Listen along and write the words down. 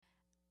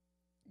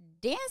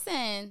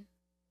dancing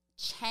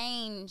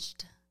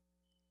changed,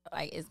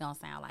 like, it's going to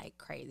sound like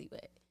crazy,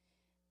 but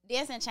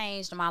dancing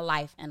changed my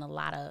life in a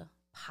lot of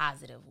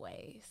positive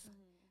ways.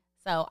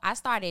 So I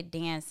started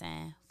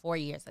dancing 4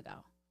 years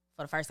ago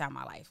for the first time in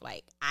my life.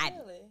 Like, I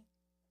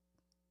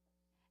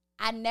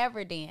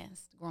never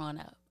danced growing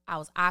up. I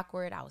was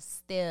awkward. I was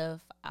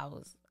stiff. I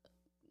was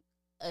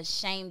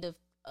ashamed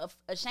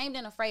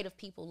and afraid of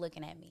people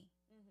looking at me.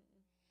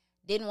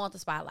 Didn't want the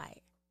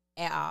spotlight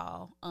at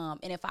all.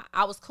 And if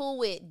I was cool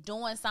with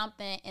doing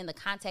something in the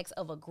context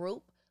of a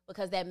group,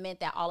 because that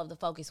meant that all of the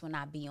focus would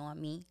not be on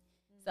me.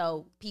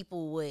 So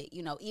people would,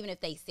 even if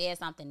they said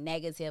something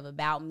negative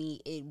about me,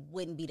 it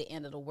wouldn't be the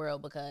end of the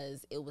world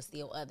because it was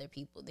still other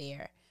people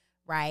there,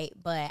 right?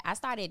 But I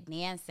started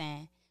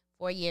dancing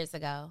 4 years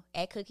ago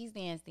at Cookie's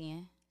Dance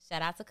Den.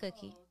 Shout out to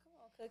Cookie. Oh, come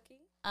on,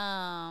 Cookie.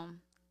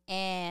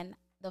 And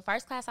the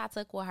first class I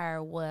took with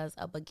her was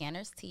a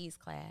beginner's tease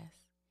class.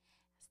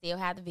 Still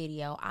have the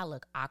video. I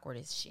look awkward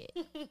as shit.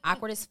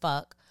 Awkward as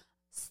fuck.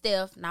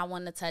 Stiff, not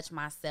wanting to touch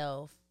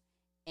myself.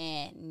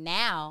 And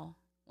now,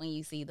 when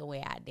you see the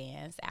way I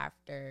dance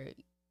after,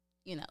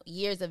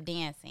 years of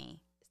dancing,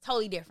 it's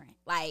totally different.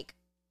 Like,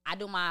 I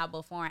do my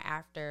before and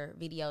after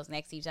videos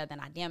next to each other,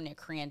 and I damn near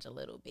cringe a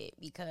little bit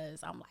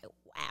because I'm like,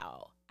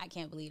 wow, I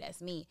can't believe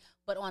that's me.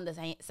 But on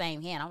the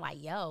same hand, I'm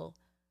like, yo,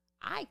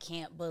 I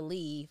can't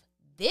believe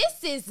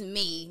this is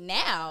me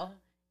now.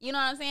 You know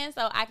what I'm saying?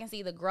 So I can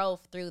see the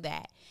growth through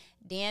that.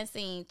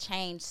 Dancing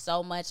changed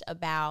so much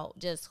about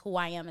just who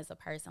I am as a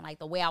person. Like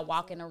the way I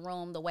walk in a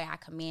room, the way I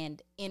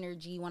command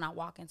energy when I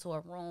walk into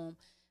a room,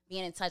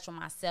 being in touch with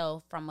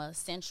myself from a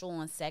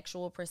sensual and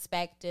sexual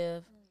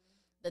perspective,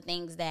 the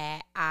things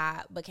that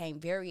I became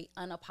very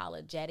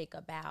unapologetic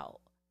about.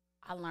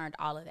 I learned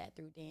all of that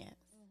through dance.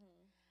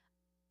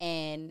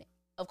 And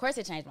of course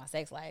it changed my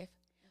sex life.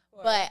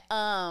 But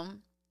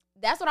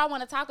that's what I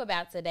want to talk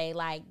about today,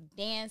 like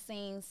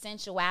dancing,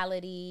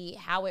 sensuality,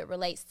 how it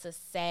relates to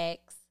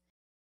sex.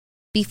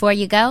 Before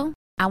you go,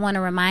 I want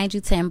to remind you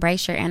to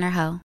embrace your inner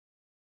hoe.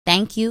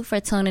 Thank you for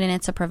tuning in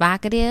to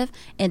Provocative,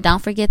 and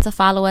don't forget to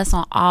follow us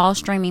on all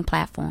streaming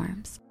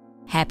platforms.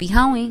 Happy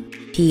hoeing.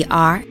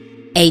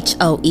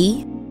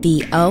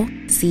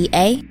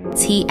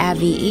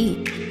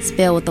 PRHOEVOCATIVE.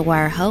 Spell with the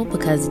word hoe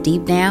because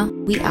deep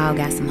down, we all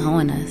got some hoe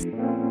in us.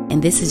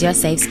 And this is your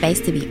safe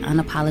space to be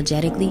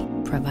unapologetically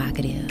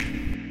provocative.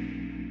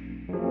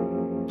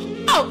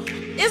 Oh,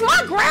 is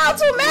my growl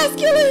too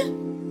masculine?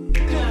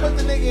 You put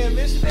the nigga in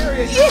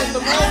missionary and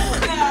the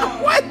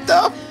moment. What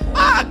the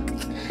fuck?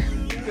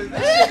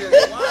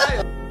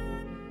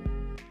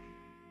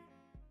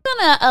 I'm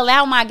gonna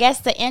allow my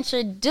guest to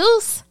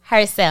introduce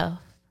herself.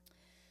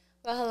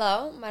 Well,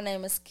 hello. My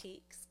name is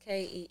Keeks,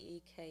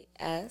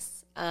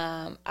 Keeks.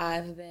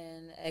 I've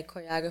been a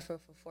choreographer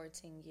for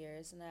 14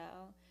 years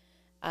now.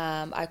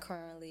 I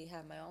currently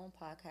have my own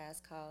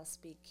podcast called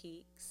Speak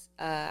Keeks.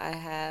 I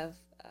have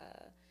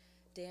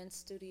dance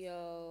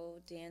studio,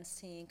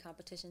 dance team,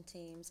 competition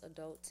teams,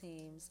 adult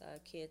teams,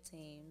 kid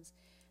teams,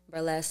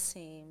 burlesque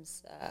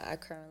teams. I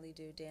currently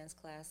do dance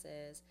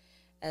classes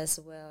as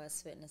well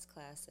as fitness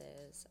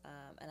classes.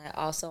 And I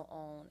also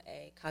own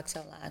a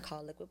cocktail line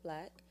called Liquid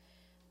Black,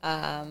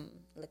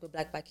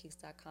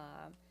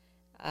 liquidblackbykeeks.com.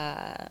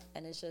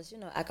 And it's just,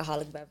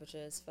 alcoholic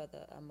beverages for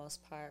the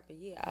most part. But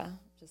yeah,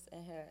 just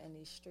in here in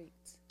these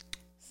streets.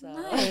 So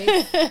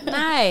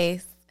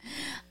Nice.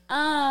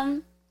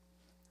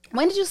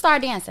 When did you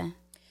start dancing?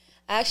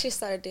 I actually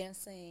started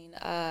dancing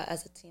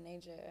as a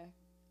teenager,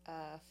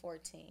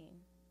 14,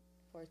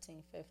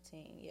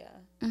 15, yeah,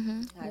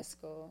 high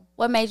school.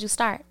 What made you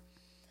start?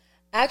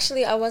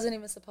 Actually, I wasn't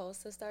even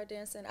supposed to start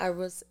dancing. I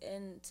was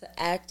into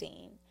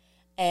acting,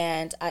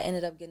 and I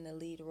ended up getting the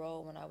lead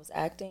role when I was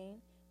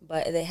acting.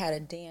 But they had a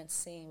dance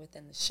scene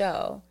within the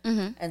show.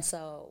 And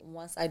so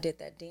once I did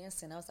that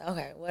dancing, I was like,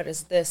 okay, what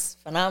is this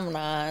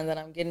phenomenon that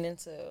I'm getting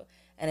into?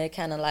 And it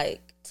kind of like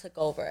took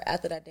over.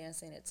 After that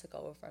dancing, it took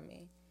over from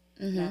me.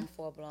 Now I'm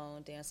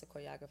full-blown dancer,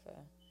 choreographer.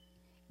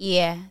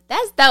 Yeah,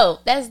 that's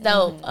dope.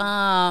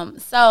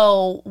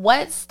 So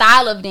what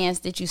style of dance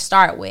did you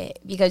start with?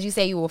 Because you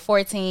say you were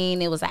 14,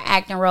 it was an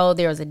acting role,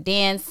 there was a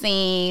dance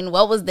scene.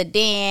 What was the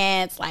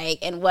dance like,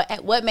 and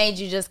what made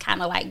you just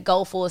kind of like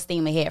go full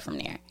steam ahead from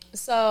there?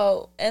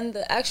 So in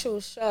the actual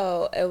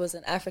show, it was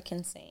an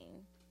African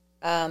scene.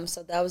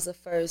 So that was the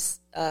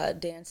first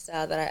dance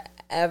style that I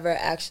ever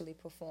actually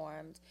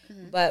performed.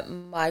 But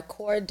my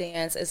core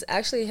dance is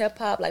actually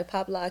hip-hop, like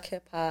pop lock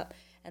hip-hop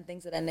and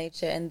things of that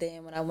nature. And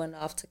then when I went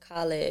off to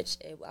college,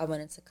 I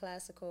went into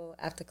classical.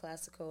 After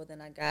classical, then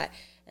I got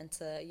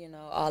into,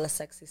 all the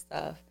sexy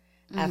stuff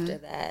after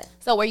that.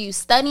 So were you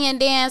studying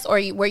dance,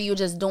 or were you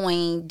just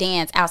doing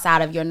dance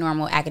outside of your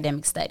normal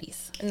academic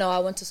studies? No, I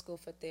went to school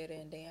for theater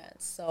and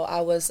dance. So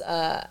I was,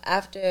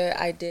 after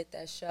I did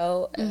that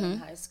show in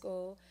high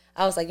school,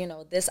 I was like,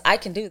 I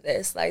can do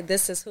this. Like,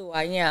 this is who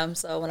I am.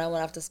 So when I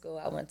went off to school,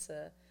 I went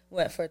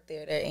for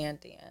theater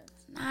and dance.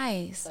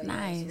 Nice, so,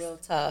 nice. It was real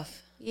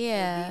tough.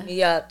 Yeah. Beat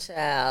me up,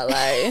 child.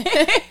 Like,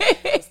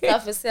 it's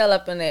tough as hell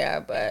up in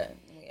there, but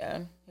yeah.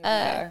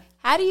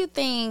 How do you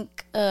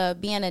think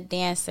being a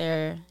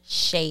dancer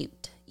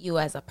shaped you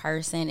as a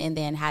person, and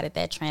then how did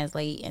that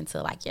translate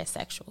into like your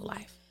sexual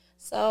life?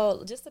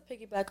 So just to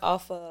piggyback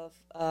off of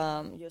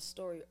your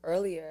story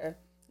earlier,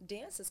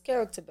 dance is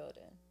character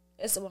building.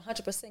 It's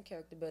 100%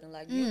 character building.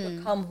 Like you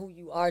become who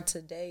you are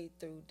today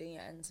through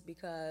dance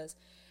because,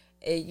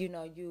 are you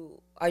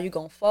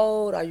gonna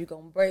fold? Are you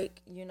gonna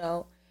break?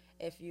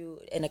 If you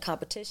in a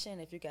competition,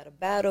 if you got a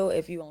battle,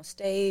 if you on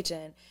stage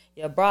and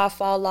your bra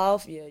fall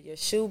off, your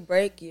shoe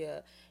break, you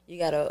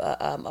got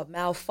a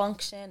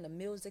malfunction, the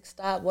music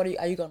stop. Are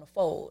you gonna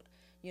fold?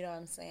 You know what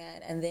I'm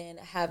saying? And then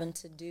having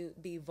to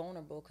be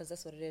vulnerable, because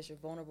that's what it is. You're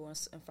vulnerable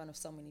in front of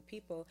so many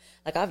people.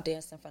 Like I've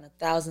danced in front of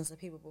thousands of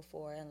people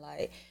before, and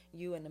like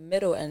you in the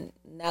middle. And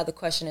now the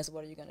question is,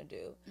 what are you gonna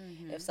do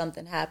if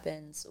something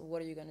happens?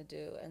 What are you gonna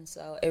do? And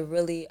so it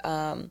really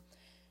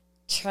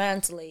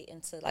translate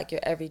into like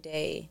your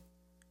everyday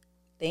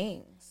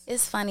things.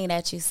 It's funny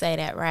that you say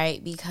that,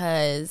 right?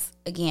 Because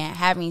again,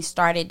 having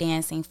started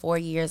dancing 4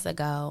 years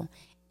ago.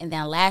 And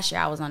then last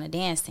year I was on a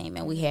dance team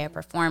and we had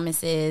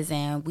performances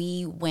and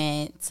we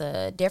went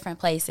to different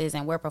places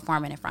and we're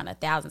performing in front of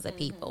thousands of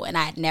people. And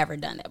I had never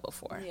done that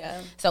before.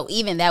 Yeah. So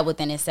even that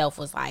within itself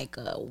was like,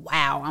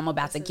 wow, I'm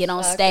about to get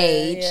on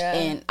stage. Yeah.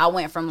 And I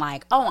went from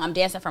like, oh, I'm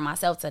dancing for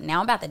myself to now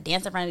I'm about to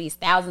dance in front of these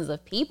thousands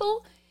of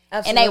people.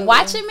 Absolutely. And they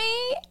watching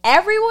me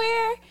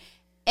everywhere.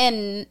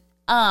 And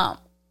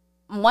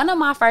one of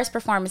my first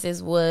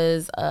performances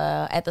was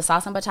at the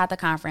Salsa and Bachata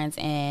conference,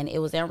 and it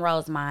was in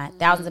Rosemont,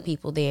 thousands of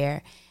people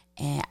there,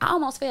 and I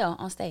almost fell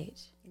on stage.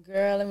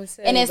 Girl, let me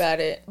tell you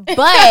about it.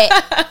 But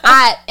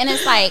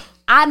it's like,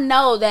 I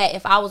know that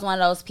if I was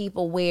one of those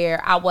people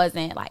where I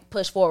wasn't like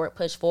push forward,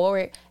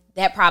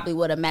 that probably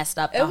would have messed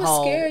up the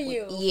whole. It would scare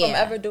you from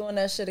ever doing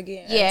that shit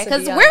again. Yeah,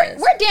 because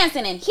we're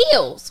dancing in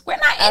heels. We're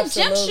not in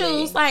gym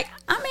Absolutely. shoes. Like,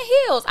 I'm in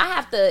heels. I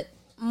have to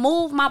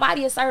move my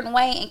body a certain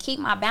way and keep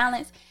my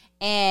balance.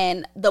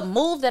 And the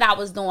move that I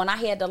was doing, I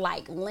had to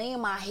like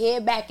lean my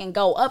head back and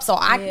go up. So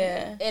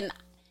I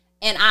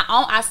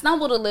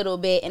stumbled a little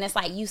bit, and it's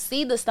like you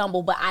see the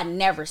stumble, but I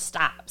never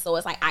stopped. So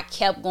it's like I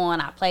kept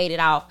going. I played it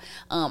off.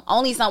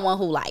 Only someone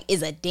who like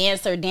is a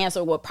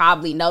dancer would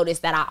probably notice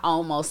that I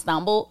almost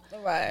stumbled.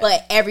 Right.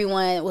 But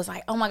everyone was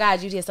like, "Oh my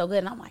God, you did so good!"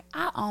 And I'm like,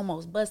 "I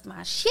almost bust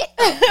my shit up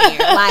there."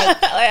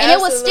 Like, and it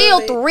was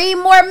still 3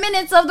 more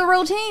minutes of the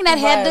routine that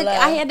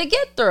I had to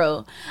get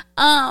through.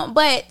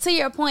 But to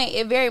your point,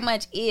 it very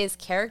much is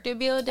character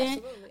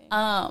building.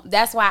 Absolutely.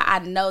 That's why I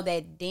know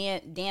that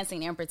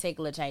dancing in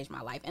particular changed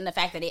my life, and the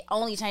fact that it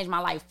only changed my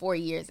life 4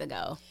 years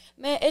ago.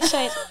 Man, it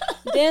changed.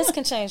 Dance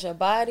can change your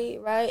body,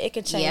 right? It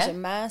can change your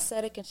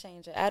mindset. It can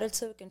change your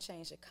attitude. It can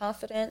change your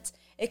confidence.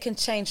 It can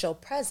change your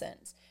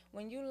presence.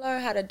 When you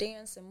learn how to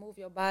dance and move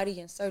your body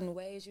in certain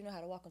ways, you know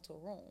how to walk into a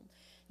room.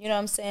 You know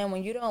what I'm saying?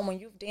 When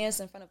you've danced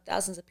in front of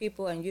thousands of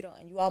people and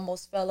you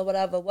almost fell or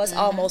whatever, what's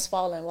almost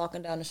falling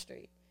walking down the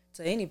street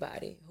to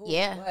anybody? Who,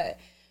 what?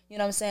 You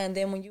know what I'm saying?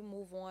 Then when you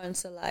move on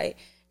to like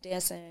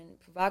dancing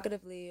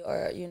provocatively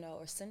or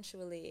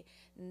sensually,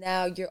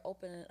 now you're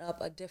opening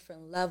up a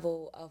different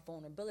level of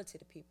vulnerability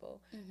to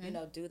people.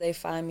 Do they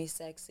find me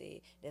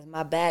sexy? Is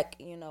my back,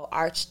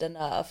 arched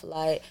enough?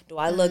 Like, do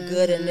I look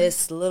good in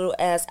this little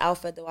ass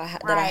outfit that I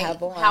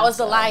have on? How is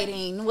the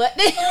lighting? What?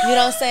 You know what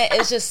I'm saying?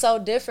 It's just so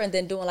different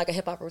than doing like a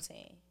hip hop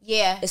routine.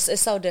 Yeah. It's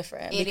so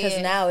different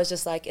because now it's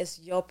just like it's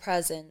your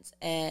presence,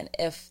 and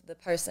if the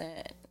person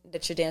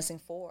that you're dancing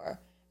for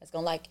is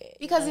gonna like it.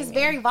 Because it's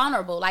very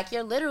vulnerable. Like,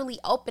 you're literally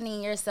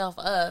opening yourself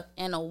up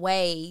in a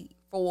way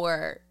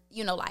for,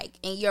 like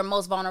in your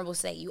most vulnerable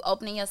state. You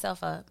opening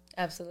yourself up.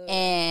 Absolutely.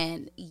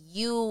 And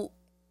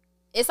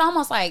it's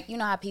almost like,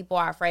 how people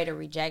are afraid of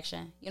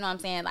rejection. You know what I'm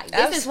saying? Like,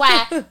 this is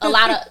why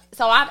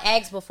so I've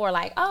asked before,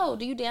 like, oh,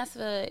 do you dance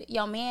for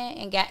your man?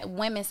 And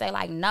women say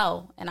like,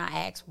 no. And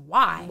I ask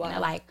why? And they're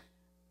like,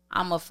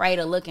 I'm afraid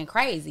of looking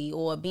crazy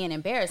or being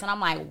embarrassed. And I'm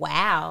like,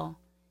 wow.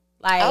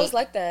 Like, I was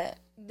like that.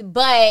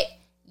 But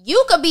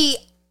you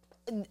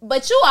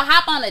will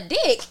hop on a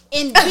dick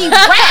and be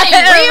rapping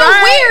real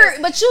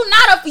weird, but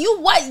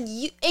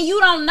you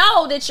don't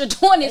know that you're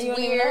doing this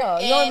weird.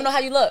 You don't even know how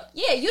you look.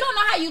 Yeah, you don't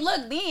know how you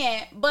look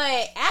then,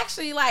 but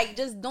actually, like,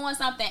 just doing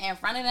something in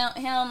front of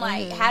him,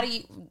 like, how do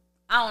you?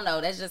 I don't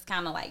know. That's just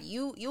kind of like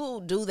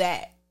you'll do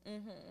that.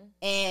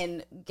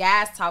 And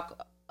guys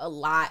talk a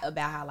lot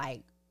about how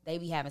like they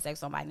be having sex with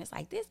somebody, and it's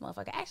like, this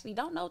motherfucker actually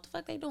don't know what the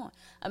fuck they doing.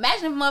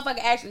 Imagine if a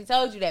motherfucker actually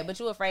told you that, but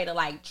you afraid of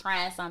like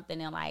trying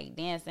something and like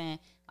dancing.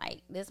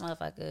 Like, this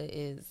motherfucker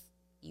is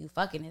you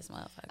fucking this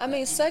motherfucker. I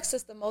mean, sex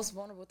is the most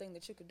vulnerable thing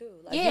that you could do.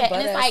 Like, yeah,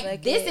 and it's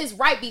like this is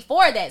right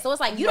before that, so it's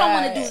like you don't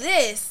want to do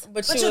this,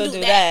 but you will do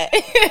that.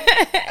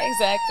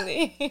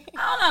 Exactly.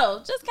 I don't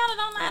know, just kind of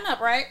don't line up,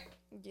 right?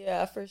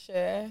 Yeah, for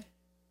sure.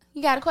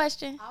 You got a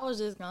question? I was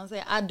just gonna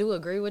say I do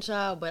agree with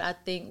y'all, but I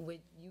think with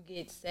you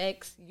get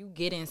sex, you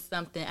getting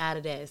something out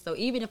of that. So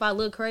even if I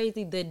look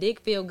crazy, the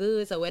dick feel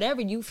good. So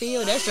whatever you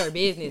feel, that's your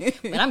business.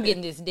 But I'm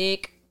getting this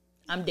dick.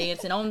 I'm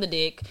dancing on the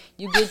dick.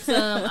 You get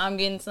some, I'm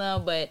getting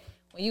some. But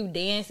when you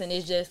dancing,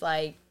 it's just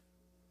like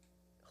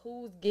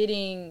who's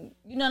getting,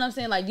 you know what I'm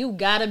saying? Like, you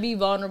gotta be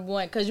vulnerable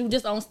because you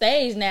just on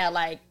stage now.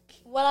 Like,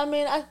 well, I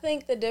mean, I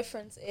think the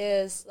difference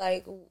is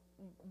like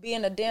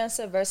being a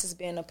dancer versus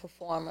being a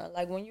performer.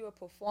 Like, when you're a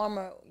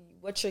performer,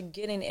 what you're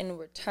getting in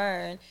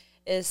return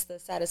is the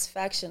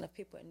satisfaction of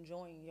people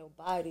enjoying your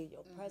body,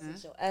 your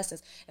presence, your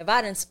essence. If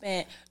I didn't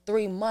spend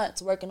 3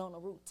 months working on a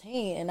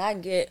routine and I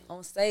get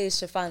on stage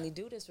to finally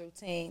do this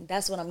routine,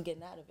 that's what I'm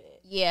getting out of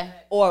it. Yeah.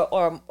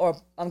 Or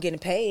I'm getting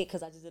paid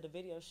because I just did a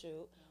video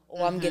shoot.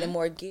 Or I'm getting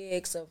more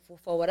gigs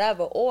for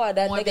whatever. Or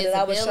that more nigga that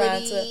I was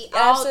trying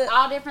to...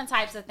 all different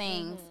types of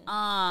things.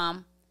 I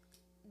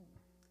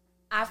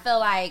feel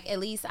like, at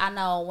least I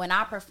know when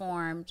I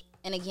performed,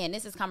 and again,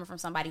 this is coming from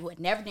somebody who had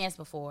never danced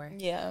before.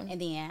 Yeah.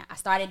 And then I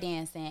started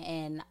dancing,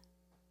 and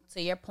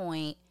to your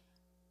point,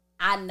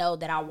 I know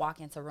that I walk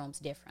into rooms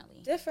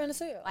differently. Different as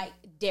hell. Like,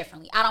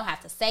 differently. I don't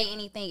have to say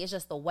anything. It's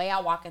just the way I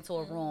walk into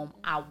a room,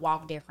 I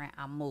walk different,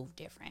 I move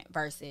different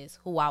versus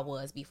who I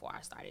was before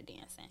I started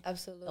dancing.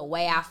 Absolutely. The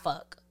way I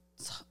fuck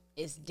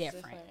is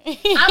different.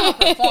 I'm a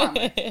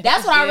performer.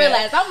 That's what I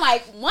realized. I'm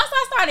like, once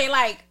I started,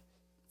 like,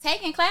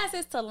 taking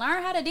classes to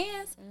learn how to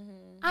dance,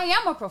 I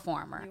am a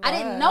performer. I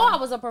didn't know I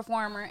was a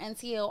performer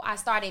until I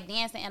started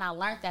dancing, and I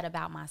learned that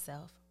about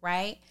myself,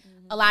 right?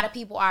 A lot of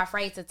people are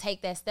afraid to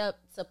take that step,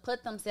 to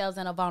put themselves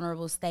in a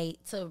vulnerable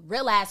state, to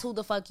realize who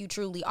the fuck you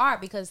truly are,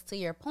 because to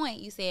your point,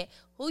 you said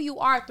who you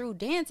are through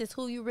dance is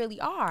who you really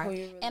are.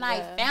 And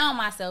I found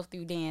myself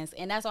through dance,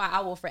 and that's why I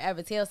will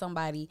forever tell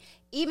somebody,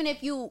 even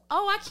if you,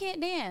 I can't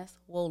dance,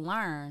 well,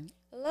 learn.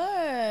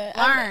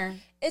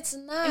 It's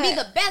not. And be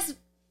the best.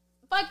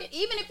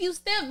 Even if you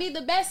still be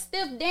the best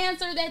stiff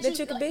dancer that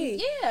you could be.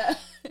 Yeah.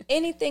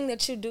 Anything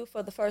that you do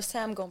for the first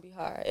time gonna be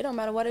hard. It don't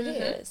matter what it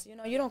is. You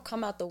know, you don't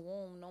come out the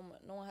womb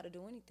knowing how to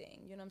do anything.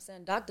 You know what I'm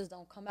saying? Doctors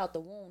don't come out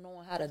the womb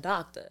knowing how to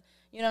doctor.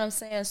 You know what I'm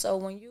saying? So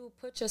when you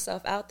put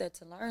yourself out there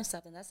to learn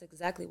something, that's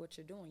exactly what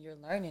you're doing. You're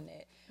learning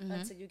it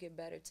until you get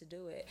better to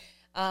do it.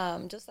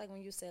 Just like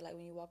when you said, like,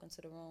 when you walk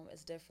into the room,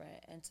 it's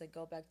different. And to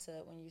go back to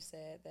when you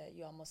said that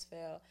you almost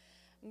fell.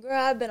 Girl,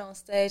 I've been on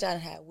stage. I done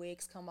had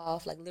wigs come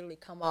off, like literally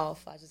come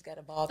off. I just got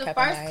a ball cap in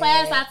my head. The first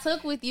class I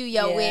took with you,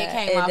 your wig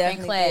came off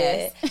in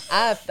class.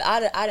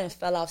 I done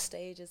fell off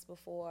stages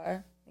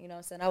before. You know what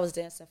I'm saying? I was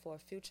dancing for a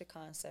Future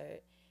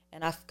concert,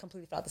 and I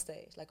completely fell off the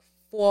stage. Like,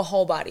 full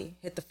whole body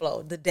hit the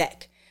floor, the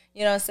deck.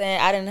 You know what I'm saying?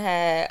 I done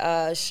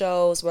had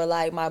shows where,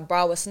 like, my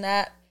bra would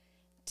snap,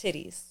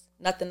 titties.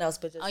 Nothing else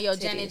but just your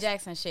titties. Janet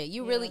Jackson shit.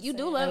 You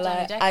do love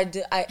like, Janet Jackson. I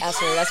do. I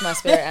absolutely. That's my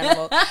spirit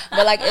animal.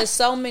 But like, it's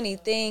so many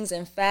things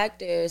and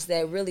factors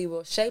that really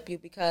will shape you,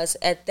 because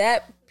at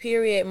that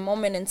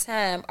moment in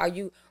time, are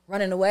you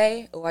running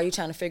away or are you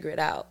trying to figure it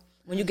out?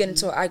 When you get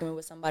into an argument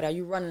with somebody, are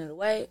you running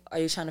away or are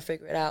you trying to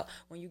figure it out?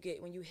 When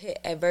you hit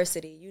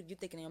adversity, you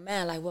thinking in your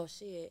mind like, well,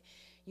 shit,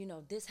 you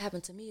know, this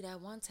happened to me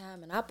that one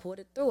time and I pulled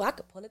it through. I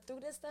could pull it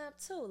through this time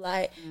too.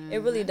 Like,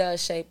 it really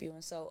does shape you.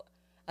 And so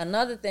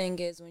another thing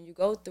is, when you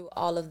go through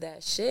all of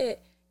that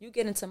shit, you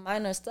get into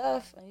minor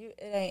stuff, and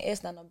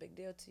it's not no big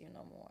deal to you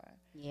no more.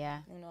 Yeah,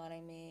 you know what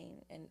I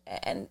mean.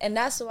 And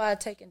that's why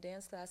taking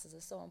dance classes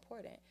is so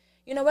important.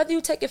 You know, whether you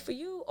take it for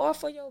you or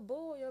for your boo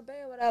or your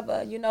bae or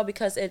whatever, you know,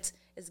 because it's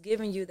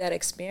giving you that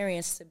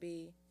experience to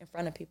be in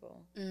front of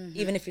people,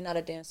 even if you're not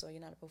a dancer or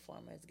you're not a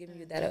performer. It's giving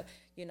you that,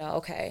 you know,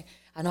 okay,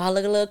 I know I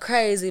look a little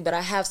crazy, but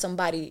I have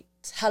somebody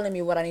telling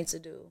me what I need to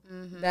do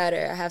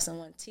better. I have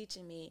someone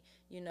teaching me,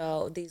 you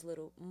know, these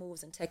little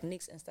moves and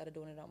techniques instead of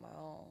doing it on my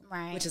own,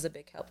 right? Which is a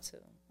big help too.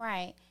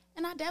 Right.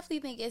 And I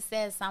definitely think it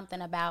says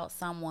something about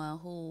someone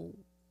who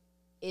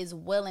is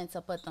willing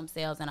to put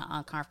themselves in an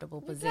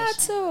uncomfortable position.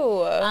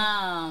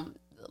 Got to.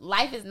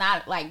 Life is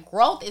not, like,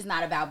 growth is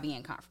not about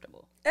being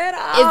comfortable. At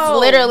all. It's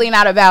literally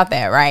not about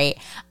that, right?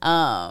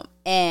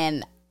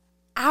 And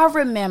I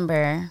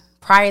remember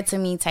prior to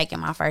me taking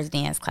my first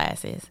dance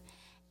classes,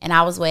 and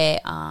I was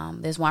with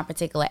this one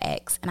particular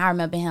ex, and I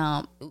remember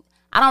him.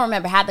 I don't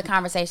remember how the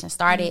conversation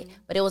started,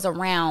 but it was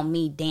around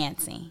me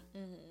dancing,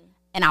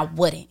 and I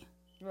wouldn't.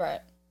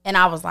 Right. And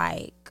I was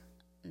like,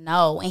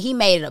 no. And he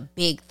made it a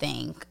big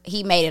thing.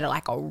 He made it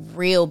like a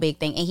real big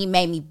thing, and he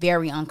made me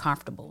very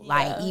uncomfortable. Yeah.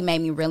 Like, he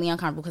made me really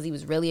uncomfortable because he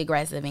was really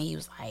aggressive, and he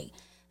was like,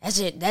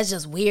 that's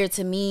just weird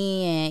to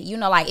me. And, you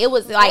know, like, it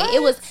was like, what?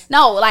 It was,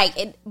 no,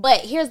 like,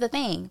 but here's the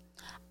thing.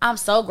 I'm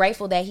so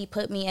grateful that he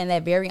put me in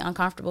that very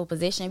uncomfortable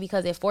position,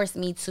 because it forced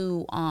me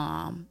to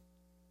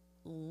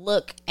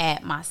look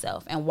at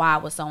myself and why I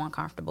was so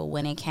uncomfortable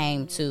when it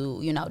came to,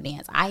 you know,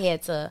 dance. I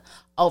had to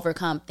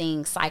overcome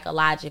things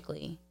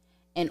psychologically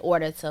in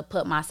order to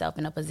put myself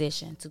in a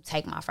position to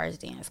take my first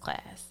dance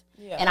class.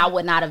 Yeah. And I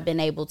would not have been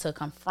able to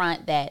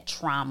confront that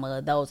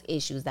trauma, those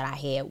issues that I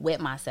had with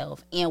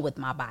myself and with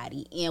my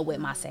body and with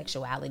my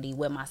sexuality,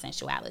 with my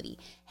sensuality,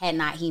 had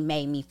not he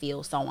made me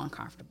feel so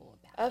uncomfortable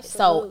about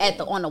Absolutely. it.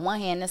 So on the one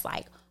hand, it's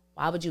like,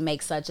 why would you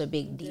make such a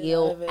big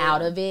deal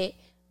out of it?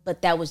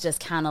 But that was just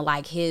kind of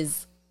like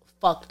his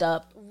fucked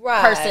up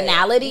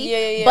personality.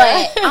 Yeah.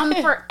 But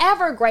I'm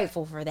forever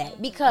grateful for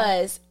that,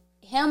 because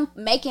him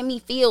making me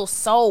feel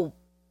so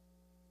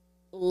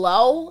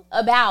low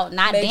about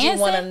not made dancing. You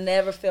want to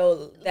never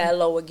feel that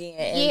low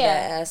again in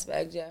that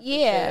aspect.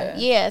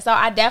 Yeah. So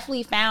I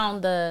definitely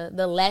found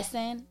the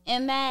lesson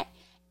in that,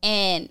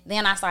 and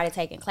then I started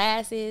taking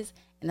classes.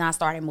 And then I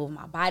started moving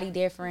my body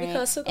different,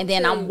 and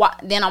then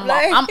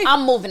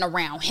I'm moving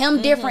around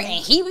him different,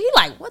 and he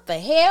like, what the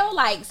hell?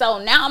 Like,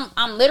 so now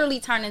I'm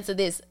literally turning to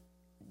this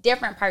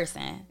different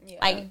person.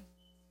 Like,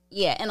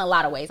 in a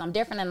lot of ways, I'm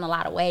different in a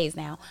lot of ways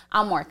now.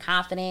 I'm more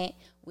confident,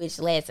 which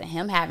led to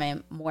him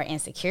having more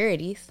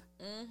insecurities.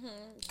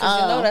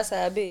 Because that's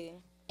how it be.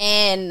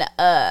 And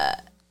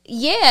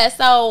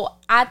so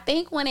I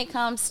think when it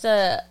comes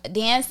to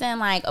dancing,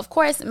 like, of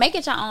course, make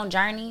it your own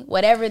journey,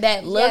 whatever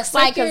that looks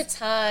like. Take your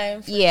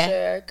time, for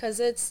sure, because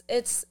it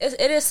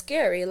is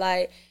scary.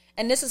 Like,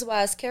 and this is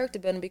why it's character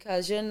building,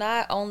 because you're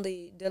not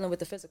only dealing with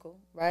the physical,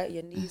 right?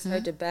 Your knees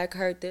hurt, your back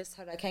hurt, this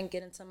hurt. I can't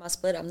get into my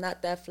split. I'm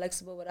not that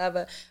flexible,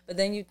 whatever. But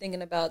then you're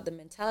thinking about the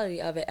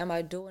mentality of it. Am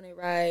I doing it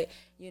right?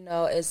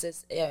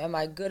 Am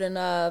I good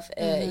enough?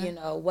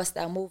 What's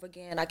that move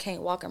again? I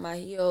can't walk in my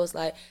heels.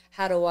 Like,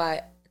 how do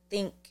I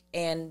think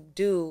and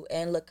do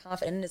and look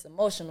confident? And it's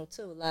emotional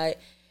too. Like,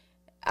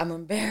 I'm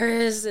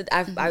embarrassed.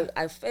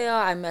 I fail.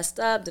 I messed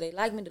up. Do they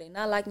like me? Do they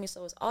not like me?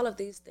 So it's all of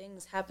these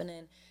things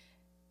happening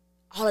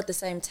all at the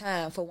same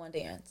time for one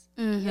dance.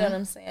 You know what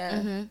I'm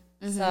saying?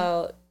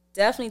 So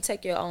definitely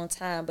take your own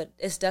time, but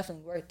it's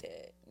definitely worth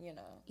it, when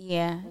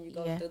you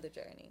go through the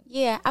journey.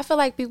 Yeah, I feel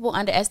like people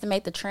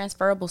underestimate the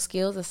transferable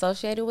skills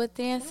associated with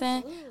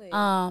dancing. Absolutely.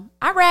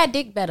 I ride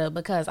dick better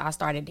because I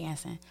started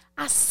dancing.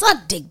 I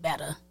suck dick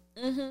better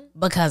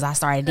because I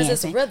started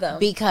dancing. It's rhythm.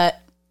 Because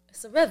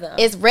it's a rhythm.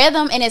 It's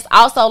rhythm, and it's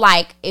also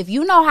like, if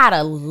you know how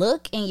to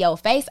look in your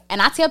face,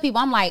 and I tell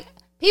people, I'm like,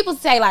 people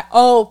say like,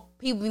 oh,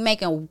 people be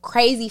making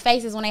crazy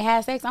faces when they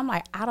have sex. I'm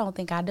like, I don't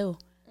think I do.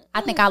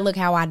 I think I look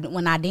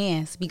when I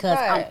dance because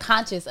I'm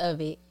conscious of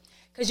it.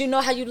 Because you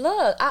know how you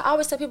look. I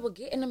always tell people,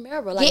 get in the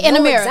mirror. Like, get in the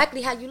mirror.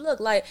 Exactly how you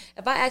look. Like,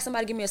 if I ask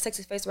somebody to give me a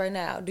sexy face right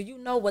now, do you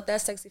know what that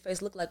sexy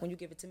face look like when you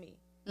give it to me?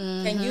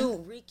 Can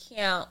you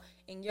recount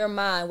in your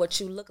mind what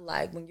you look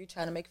like when you're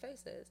trying to make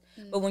faces?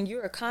 But when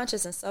you're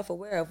conscious and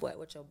self-aware of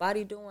what your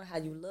body doing, how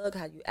you look,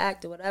 how you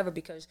act or whatever,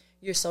 because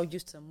you're so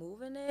used to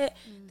moving it,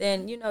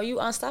 then, you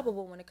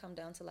unstoppable when it comes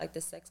down to, like,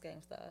 the sex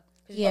game stuff.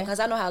 Because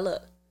I know how I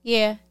look.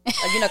 Yeah. Like,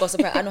 you're not going to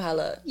surprise. I know how I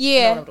look.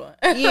 Yeah. I know what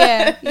I'm doing.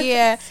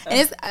 Yeah.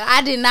 And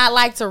I did not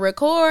like to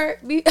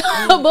record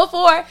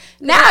before.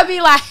 Now I be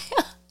like,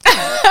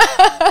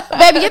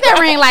 baby, get that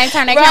ring light and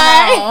turn that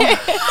camera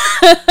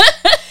on.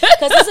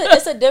 Because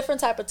it's a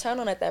different type of turn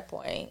on at that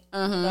point.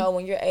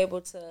 When you're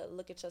able to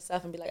look at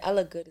yourself and be like, I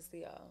look good as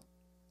hell.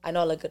 I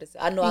know I look good as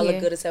hell. I know I look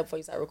good as hell before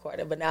you start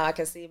recording, but now I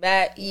can see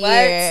back.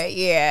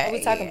 Yeah. What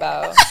we talking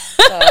about?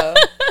 So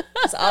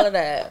it's all of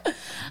that.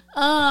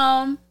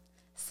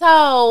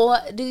 So,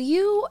 do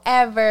you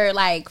ever,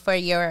 like, for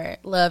your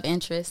love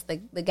interest,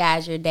 the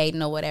guys you're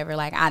dating or whatever,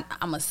 like,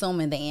 I'm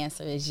assuming the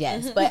answer is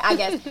yes, but I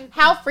guess,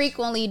 how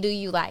frequently do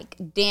you, like,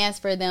 dance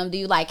for them? Do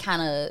you, like,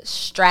 kind of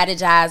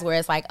strategize where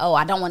it's like, oh,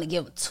 I don't want to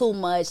give too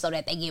much so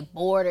that they get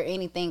bored or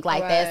anything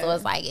like that? So,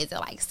 it's like, is it,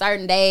 like,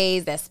 certain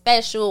days that's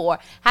special? Or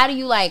how do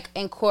you, like,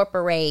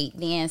 incorporate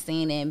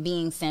dancing and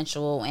being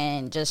sensual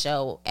and just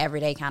your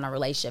everyday kind of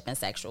relationship and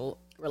sexual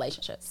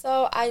relationships?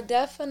 So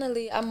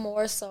I'm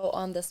more so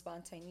on the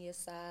spontaneous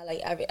side.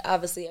 Like,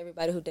 obviously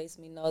everybody who dates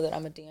me know that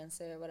I'm a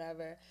dancer or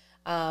whatever.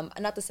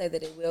 Not to say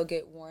that it will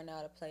get worn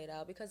out or played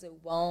out, because it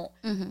won't.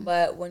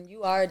 But when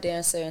you are a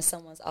dancer and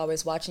someone's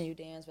always watching you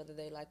dance, whether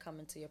they like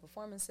coming to your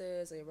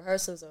performances or your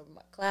rehearsals or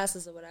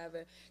classes or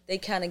whatever, they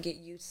kind of get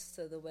used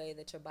to the way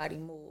that your body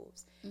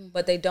moves.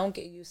 But they don't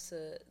get used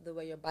to the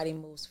way your body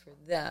moves for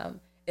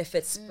them, if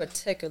it's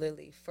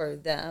particularly for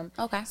them.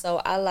 Okay.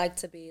 So I like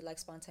to be, like,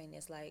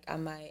 spontaneous. Like, I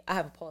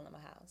have a pole in my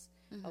house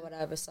or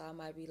whatever, so I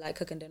might be, like,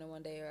 cooking dinner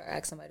one day or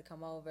ask somebody to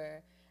come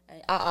over.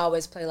 And I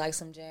always play, like,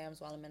 some jams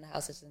while I'm in the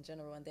house, just in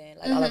general, and then,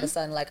 like, all of a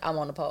sudden, like, I'm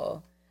on the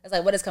pole. It's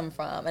like, what is coming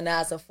from? And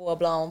now it's a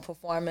full-blown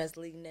performance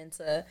leading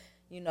into,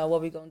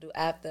 what we're going to do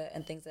after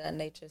and things of that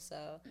nature.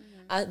 So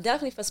I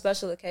definitely, for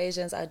special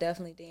occasions, I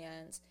definitely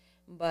dance.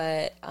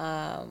 But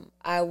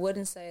I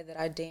wouldn't say that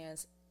I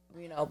dance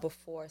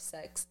before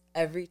sex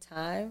every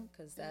time,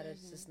 because that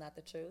is just not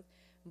the truth.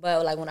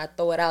 But, like, when I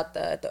throw it out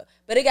there,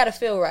 but it got to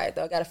feel right,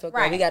 though. It got to feel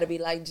great. We got to be,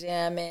 like,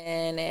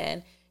 jamming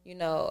and,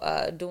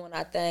 doing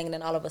our thing. And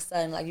then all of a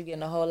sudden, like, you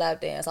getting a whole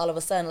lap dance. All of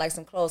a sudden, like,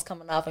 some clothes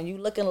coming off and you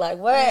looking like,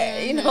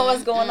 what? You know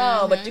what's going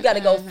on. But you got to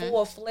go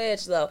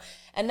full-fledged, though.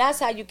 And that's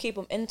how you keep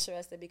them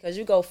interested, because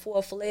you go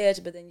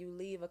full-fledged, but then you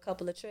leave a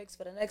couple of tricks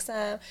for the next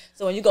time.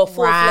 So when you go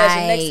full-fledged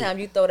the next time,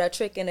 you throw that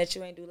trick in that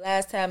you ain't do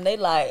last time, they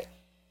like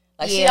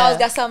she always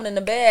got something in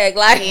the bag.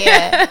 Like,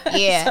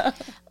 so.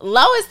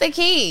 Low is the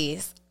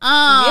keys.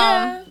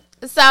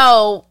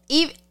 So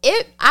if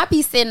I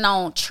be sitting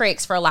on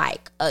tricks for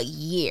like a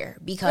year,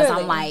 because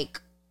I'm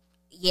like,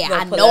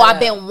 I know I've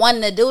been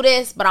wanting to do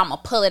this, but I'm gonna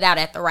pull it out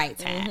at the right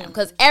time.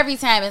 Because every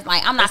time it's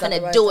like, I'm not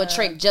gonna do a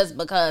trick just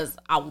because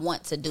I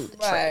want to do the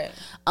trick.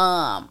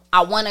 I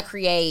want to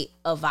create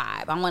a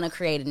vibe. I want to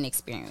create an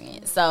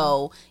experience.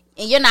 So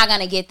And you're not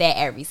gonna get that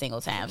every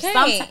single time.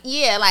 Sometimes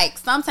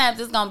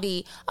it's gonna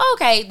be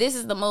okay. This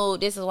is the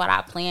mood. This is what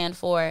I planned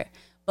for.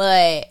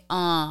 But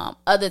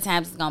other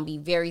times it's gonna be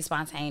very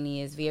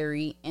spontaneous,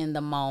 very in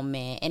the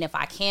moment. And if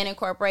I can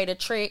incorporate a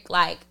trick,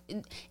 like,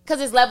 because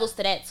there's levels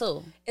to that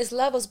too. It's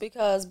levels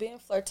because being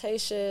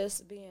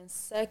flirtatious, being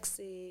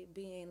sexy,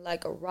 being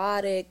like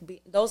erotic,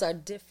 those are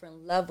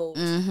different levels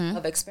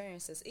of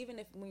experiences. Even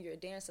if when you're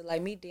dancing,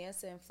 like me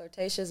dancing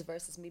flirtatious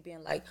versus me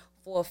being like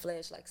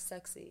full-fledged, like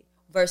sexy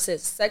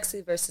versus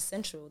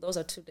sensual, those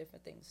are two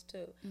different things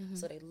too.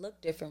 So they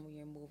look different when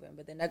you're moving,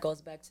 but then that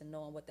goes back to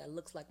knowing what that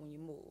looks like when you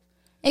move.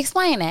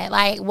 Explain that.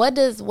 Like, what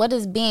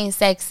does being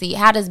sexy?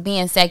 How does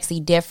being sexy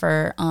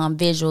differ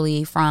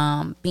visually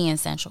from being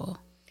sensual?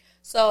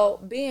 So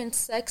being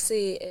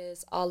sexy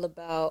is all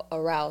about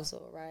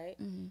arousal, right?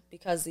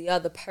 Because the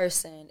other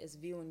person is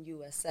viewing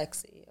you as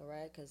sexy, all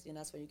right? Because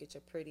that's where you get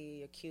your pretty,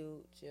 your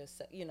cute,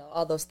 your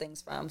all those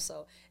things from.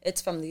 So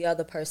it's from the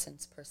other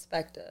person's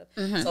perspective.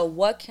 So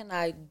what can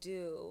I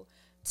do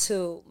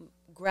to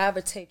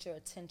gravitate your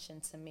attention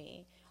to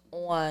me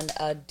on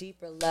a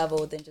deeper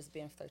level than just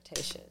being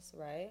flirtatious,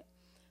 right?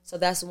 So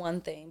that's one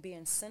thing.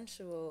 Being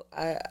sensual,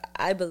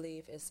 I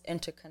believe, is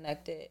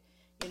interconnected.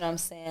 You know what I'm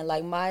saying?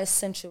 Like, my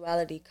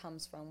sensuality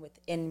comes from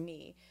within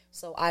me.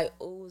 So I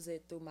ooze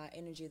it through my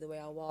energy, the way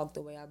I walk,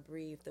 the way I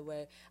breathe, the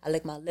way I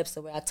lick my lips,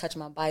 the way I touch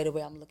my body, the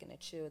way I'm looking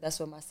at you. That's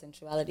where my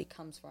sensuality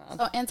comes from.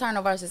 So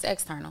internal versus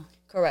external.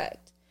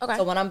 Correct. Okay.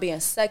 So when I'm being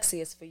sexy,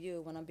 it's for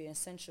you. When I'm being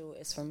sensual,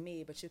 it's for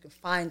me. But you can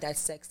find that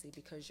sexy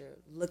because you're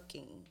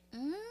looking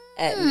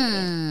at me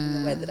in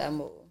the way that I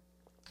move.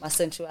 My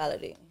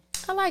sensuality.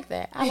 I like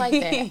that.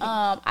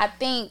 I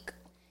think,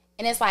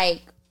 and it's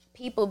like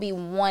people be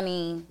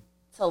wanting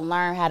to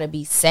learn how to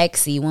be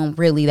sexy when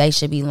really they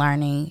should be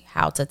learning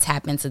how to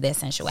tap into their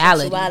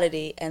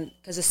sensuality. And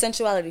because it's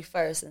sensuality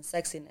first and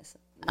sexiness.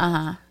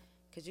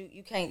 Because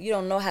you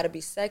don't know how to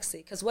be sexy.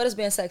 Because what is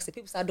being sexy?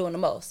 People start doing the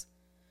most.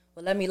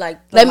 Well, let me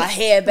throw my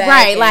hair back.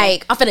 Right,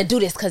 like, I'm finna do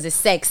this because it's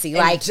sexy.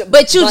 Like,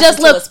 but you just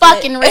look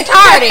fucking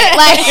retarded.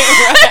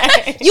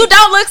 Like, you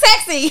don't look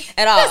sexy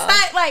at all. It's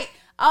not like,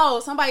 oh,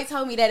 somebody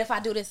told me that if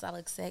I do this, I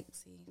look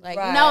sexy. Like,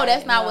 no,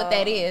 that's not what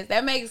that is.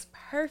 That makes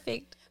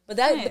perfect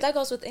But that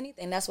goes with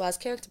anything. That's why it's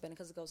character building,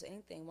 because it goes with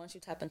anything. Once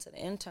you tap into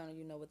the internal,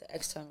 you know what the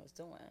external is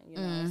doing.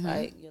 It's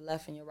like your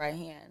left and your right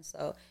hand.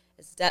 So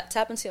it's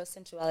tap into your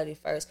sensuality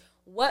first.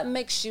 What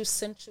makes you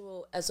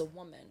sensual as a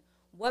woman?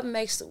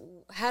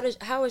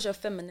 How is your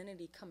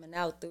femininity coming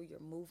out through your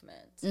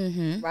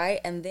movement, right?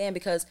 And then,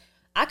 because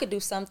I could do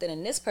something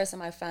and this person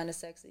might find it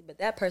sexy, but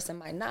that person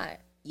might not.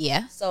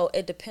 Yeah. So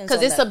it depends.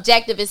 Because it's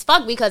subjective as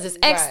fuck because it's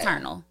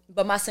external.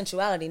 But my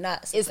sensuality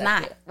not subjective. It's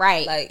not.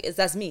 Right. Like,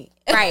 that's me.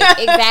 Right.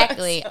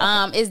 Exactly.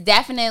 It's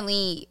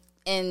definitely,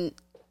 and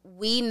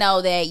we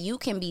know that you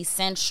can be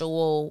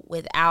sensual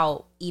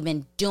without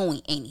even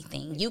doing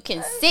anything. You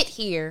can sit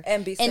here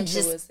and be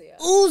just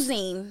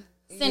oozing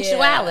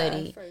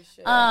sensuality. Yeah,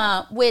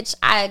 for sure. Which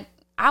I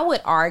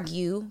would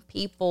argue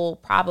people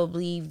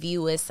probably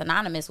view as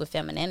synonymous with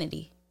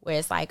femininity, where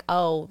it's like,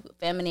 oh,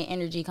 feminine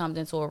energy comes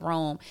into a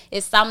room.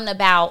 It's something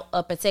about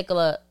a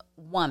particular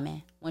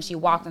woman when she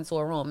walked into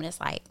a room, and it's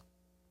like,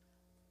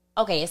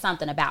 okay, it's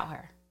something about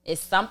her.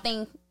 It's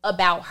something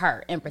about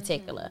her in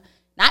particular.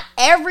 Not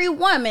every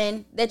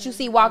woman that you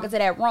see walk into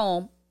that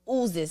room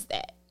oozes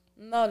that.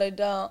 No, they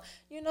don't.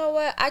 You know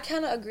what? I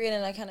kind of agree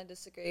and I kind of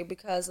disagree,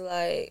 because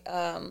like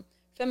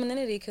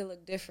femininity could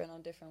look different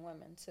on different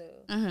women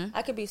too.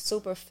 I could be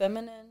super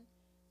feminine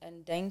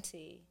and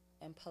dainty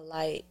and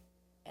polite,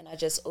 and I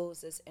just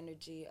ooze this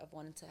energy of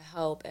wanting to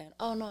help, and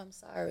oh no, I'm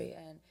sorry,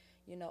 and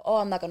oh,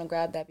 I'm not gonna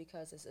grab that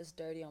because it's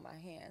dirty on my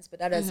hands. But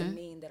that doesn't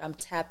mean that I'm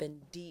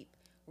tapping deep,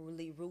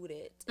 really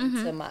rooted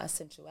into my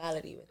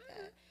sensuality with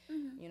that.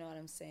 You know what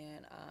I'm saying?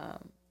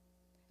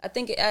 I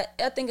think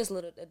it's a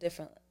little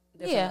different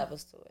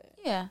levels to it.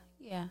 Yeah.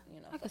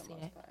 I can see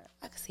that.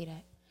 I can see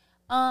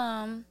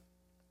that.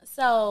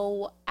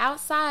 So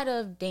outside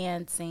of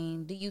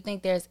dancing, do you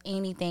think there's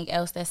anything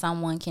else that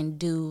someone can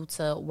do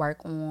to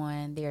work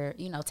on their,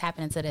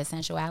 tapping into their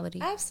sensuality?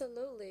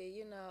 Absolutely.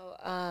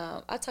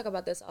 I talk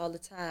about this all the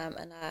time,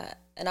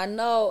 and I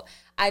know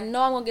I'm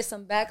gonna get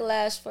some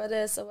backlash for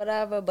this or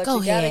whatever, but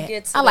you gotta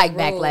get to I like root.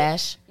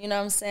 backlash. You know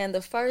what I'm saying?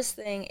 The first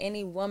thing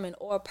any woman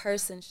or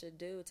person should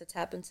do to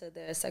tap into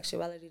their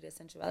sexuality, their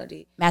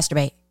sensuality,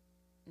 masturbate.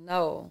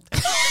 No.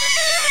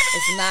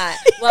 It's not.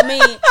 Well, I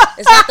mean,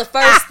 it's not the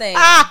first thing.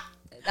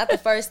 Not the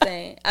first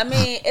thing. I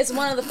mean, it's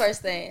one of the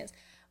first things.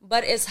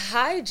 But it's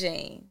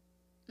hygiene.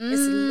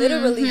 It's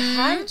literally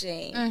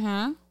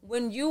hygiene.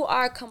 When you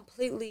are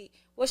completely,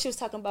 what she was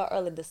talking about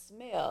earlier, the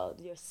smell,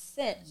 your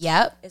scent.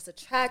 Yep. It's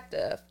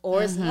attractive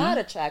or it's not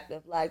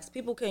attractive. Like,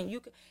 people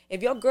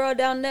if your girl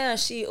down there,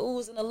 she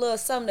oozing a little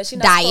something that she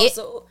not supposed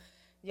to.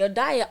 Your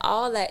diet,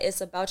 all that is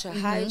about your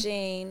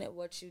hygiene,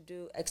 what you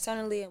do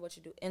externally and what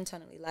you do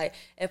internally. Like,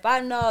 if I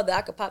know that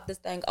I could pop this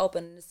thing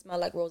open and it smell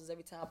like roses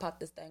every time I pop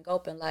this thing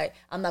open, like,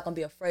 I'm not going to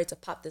be afraid to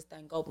pop this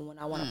thing open when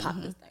I want to pop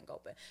this thing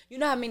open. You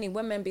know how many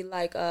women be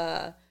like,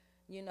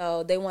 you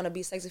know, they want to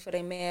be sexy for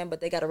their man,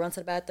 but they got to run to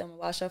the bathroom and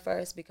wash up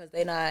first because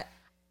they not.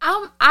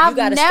 I've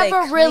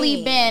never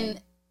really been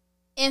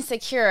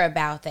insecure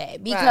about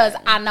that because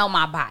I know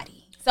my body.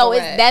 So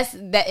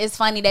it's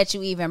funny that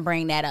you even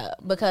bring that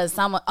up because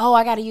someone,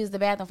 I got to use the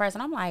bathroom first,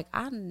 and I'm like,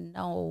 I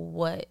know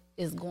what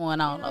is going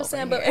on. You know what I'm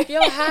saying? But if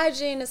your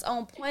hygiene is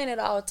on point at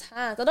all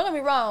times, so don't get me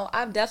wrong,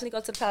 I definitely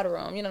go to the powder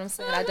room. You know what I'm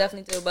saying? I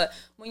definitely do. But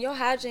when your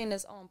hygiene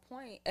is on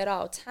point at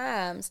all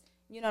times,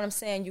 you know what I'm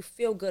saying? You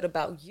feel good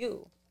about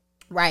you.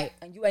 Right.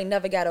 And you ain't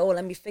never got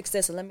let me fix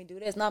this and let me do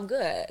this. No, I'm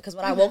good. Because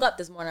when I woke up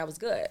this morning, I was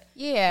good.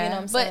 Yeah. You know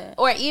what I'm saying?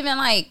 Or even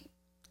like,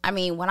 I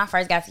mean, when I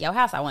first got to your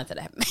house, I went to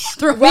that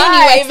bathroom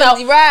anyway, so I'm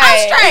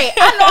straight.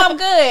 I know I'm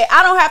good.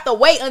 I don't have to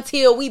wait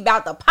until we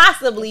about to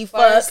possibly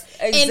fuck,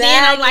 and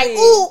then I'm like,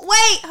 ooh,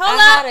 wait, hold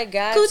up,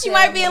 coochie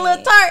might be a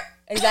little tart.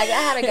 Exactly.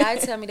 I had a guy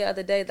tell me the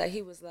other day that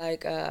he was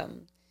like,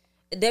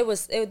 it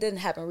didn't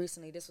happen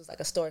recently. This was like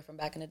a story from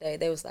back in the day.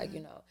 They was like, you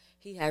know,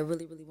 he had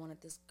really, really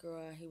wanted this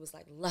girl. He was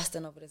like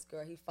lusting over this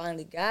girl. He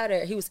finally got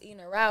her. He was eating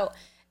her out,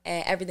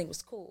 and everything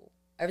was cool.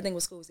 Everything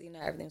was cool. He was eating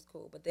her. Everything was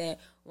cool. But then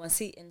once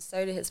he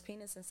inserted his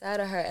penis inside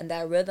of her and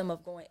that rhythm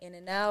of going in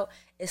and out,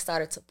 it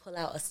started to pull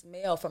out a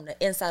smell from the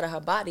inside of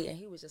her body. And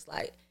he was just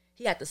like,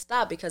 he had to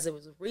stop because it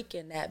was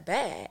reeking that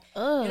bad.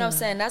 You know what I'm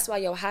saying? That's why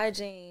your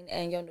hygiene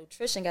and your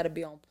nutrition got to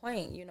be on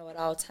point, you know, at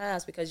all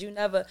times. Because you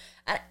never...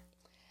 I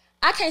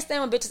can't stand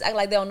when bitches act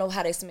like they don't know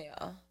how they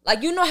smell.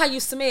 Like, you know how you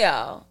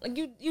smell. Like,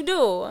 you do.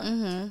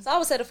 Mm-hmm. So I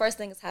would say the first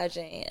thing is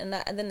hygiene. And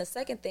then the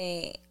second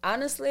thing,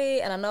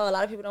 honestly, and I know a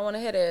lot of people don't want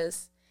to hear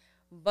this,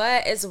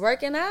 but it's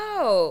working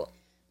out.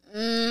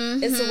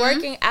 Mm-hmm. It's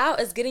working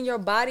out. It's getting your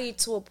body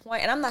to a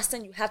point. And I'm not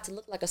saying you have to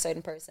look like a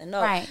certain person.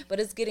 No. Right.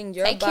 But it's getting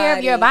your body. Take care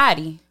of your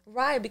body.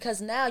 Right.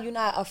 Because now you're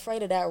not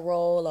afraid of that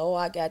role. Oh,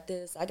 I got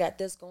this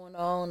going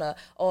on.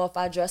 Or if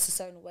I dress a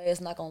certain way,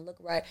 it's not going to look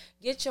right.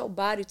 Get your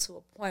body to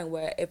a point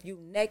where if you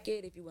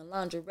naked, if you in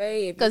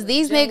lingerie. Because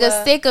these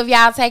niggas sick of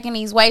y'all taking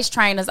these waist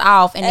trainers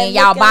off and then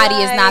y'all body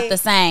is not the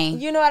same.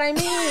 You know what I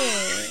mean?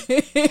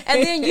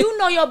 And then you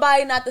know your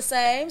body not the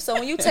same. So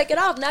when you take it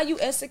off, now you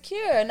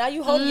insecure. Now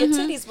you holding your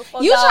titties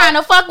before you trying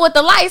to fuck with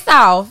the lights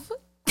off.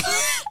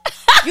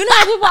 You know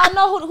how people I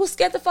know who's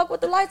scared to fuck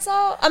with the lights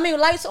off? I mean,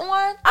 lights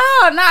on?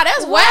 Oh, nah,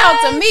 that's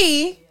wild to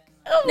me.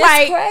 I'm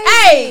like, crazy.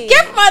 Hey,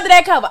 get from under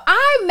that cover.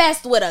 I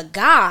messed with a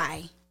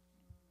guy,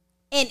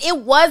 and it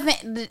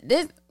wasn't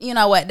this. You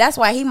know what? That's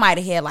why he might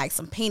have had like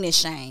some penis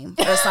shame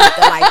or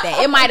something like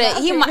that. It might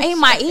have. He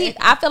might.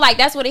 I feel like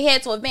that's what it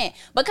had to have been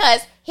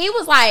because he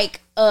was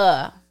like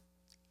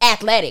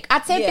athletic. I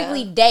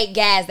typically date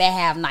guys that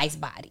have nice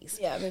bodies.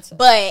 Yeah, me too.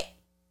 But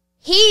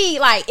he,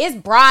 like, it's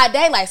broad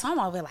daylight, so I'm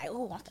over there like,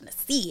 oh, I'm finna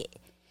see it.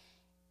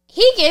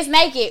 He gets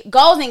naked,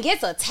 goes and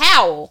gets a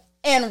towel,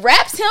 and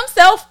wraps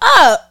himself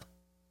up,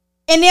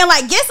 and then,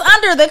 like, gets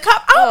under the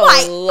cup. I'm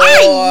like, Lord.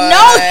 I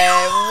know you.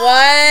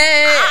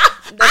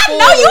 What? I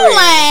know you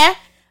lying.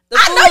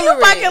 I know you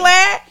fucking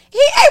lying. He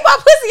ate my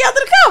pussy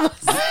under the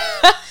covers.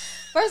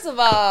 First of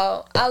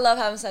all, I love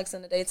having sex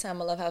in the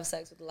daytime. I love having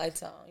sex with the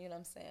lights on. You know what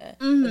I'm saying?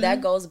 Mm-hmm. But that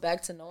goes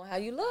back to knowing how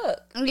you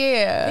look.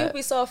 Yeah, people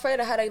be so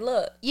afraid of how they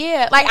look.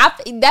 Yeah, like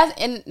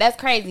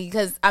that's crazy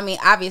because I mean,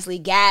 obviously,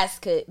 guys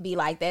could be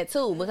like that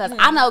too. Because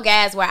I know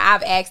guys where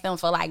I've asked them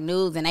for like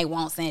nudes and they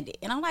won't send it,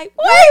 and I'm like, wait,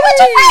 what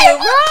you afraid of?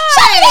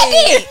 Show me that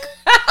dick.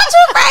 What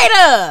you afraid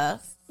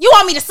of? You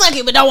want me to suck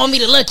it, but don't want me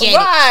to look at it.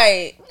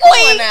 Right. Come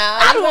on now.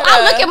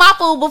 I look at my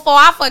food before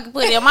I fucking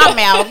put it in my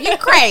mouth. You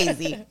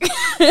crazy.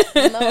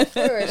 No,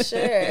 for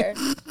sure.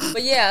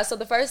 But yeah, so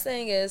the first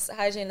thing is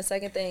hygiene. The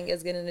second thing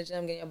is getting in the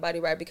gym, getting your body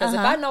right. Because if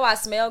I know I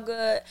smell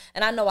good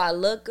and I know I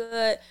look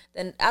good,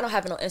 then I don't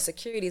have no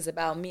insecurities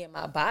about me and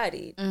my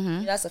body. Mm-hmm. You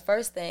know, that's the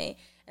first thing.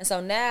 And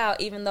so now,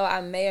 even though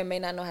I may or may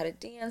not know how to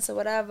dance or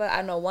whatever,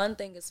 I know one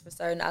thing is for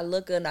certain. I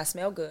look good and I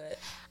smell good.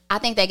 I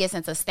think that gets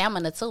into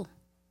stamina too.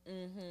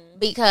 Mm-hmm.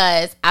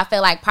 Because I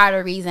feel like part of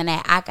the reason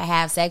that I can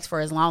have sex for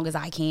as long as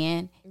I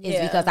can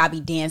is because I be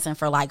dancing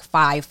for like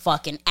 5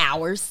 fucking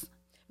hours.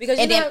 Because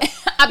and then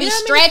I be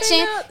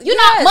stretching. You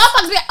know,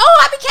 motherfuckers be like,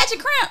 I be catching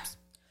cramps.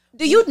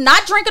 Do you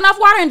not drink enough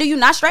water and do you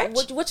not stretch?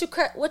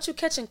 What you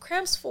catching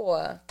cramps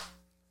for?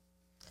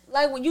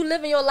 Like when you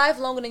living your life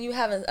longer than you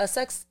having a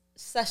sex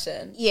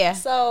session. Yeah.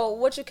 So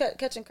what you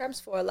catching cramps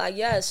for? Like,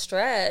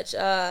 stretch.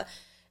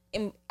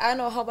 And I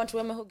know a whole bunch of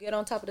women who get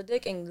on top of the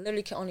dick and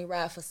literally can only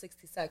ride for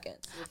 60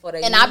 seconds before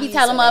they. And I be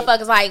telling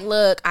motherfuckers like,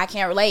 look, I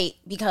can't relate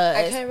because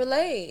I can't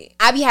relate.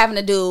 I be having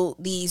to do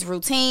these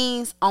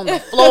routines on the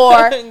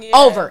floor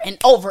over and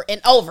over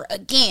and over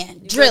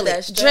again. Drill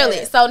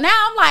it. So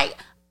now I'm like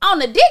on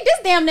the dick. This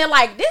damn near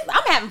like this.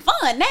 I'm having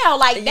fun now.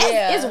 Like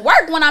that is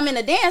work when I'm in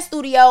the dance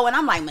studio and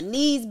I'm like my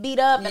knees beat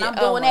up and I'm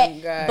doing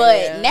that. God,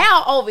 but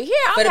now over here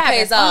I'm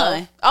having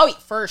fun. Oh,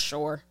 for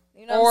sure.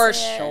 You know for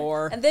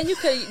sure. And then you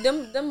could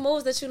them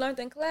moves that you learned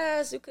in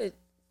class, you could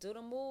do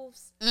the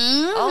moves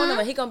on him,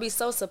 and he gonna be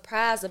so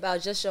surprised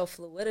about just your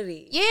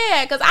fluidity.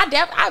 Yeah, because I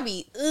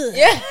be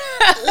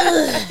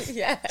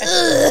yeah.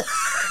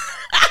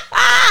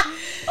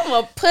 I'm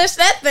gonna push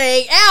that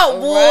thing out,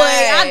 boy.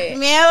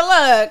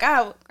 Right.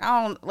 I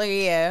don't.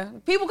 Yeah,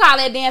 people call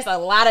that dance a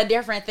lot of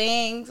different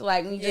things.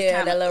 Like when you just Yeah,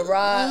 kinda, the little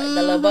rock, the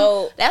little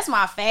boat. That's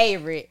my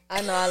favorite.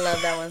 I know, I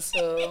love that one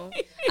too.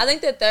 I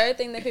think the third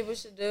thing that people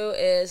should do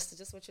is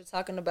just what you're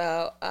talking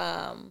about,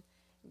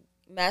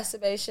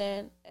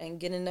 masturbation and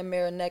getting in the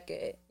mirror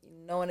naked,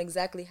 knowing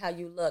exactly how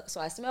you look.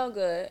 So I smell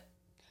good,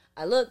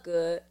 I look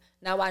good.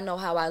 Now I know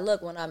how I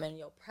look when I'm in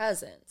your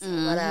presence or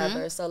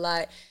whatever. So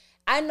like,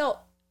 I know,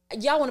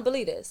 y'all want to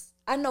believe this.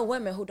 I know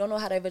women who don't know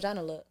how their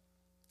vagina look.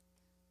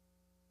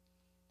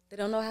 They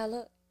don't know how to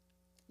look.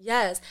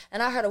 Yes.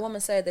 And I heard a woman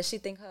say that she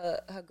think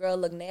her girl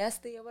look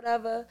nasty or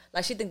whatever.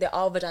 Like she think that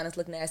all vaginas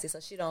look nasty, so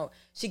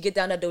she get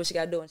down there, do what she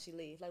gotta do, and she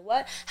leave. Like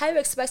what? How you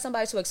expect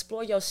somebody to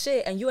explore your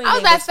shit and you ain't I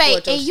was even about to say,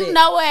 explored your and shit? you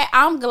know what?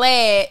 I'm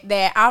glad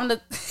that I'm the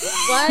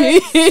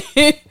What?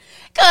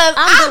 Cause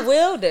I'm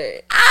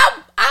bewildered.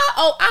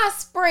 I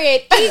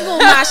spread eagle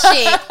my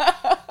shit,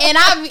 and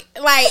I'm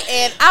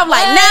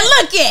like, now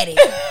look at it.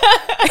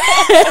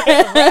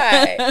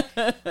 Right.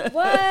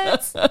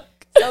 What?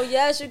 So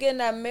yes, you get in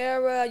that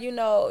mirror. You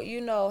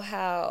know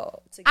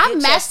how to. Get I've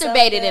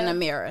masturbated there. in a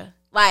mirror.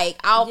 Like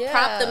I'll Yeah.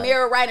 prop the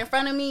mirror right in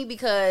front of me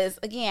because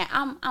again,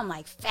 I'm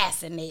like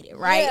fascinated,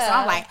 right? Yeah. So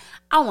I'm like,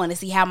 I want to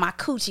see how my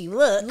coochie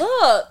look.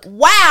 Look.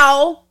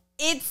 Wow,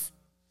 it's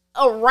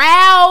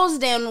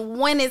aroused, and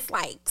when it's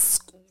like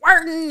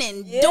squirting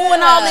and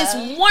doing all this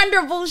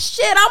wonderful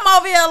shit, I'm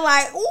over here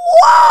like,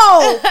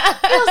 whoa,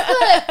 feels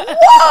good.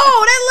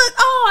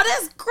 Whoa,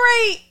 that's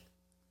great.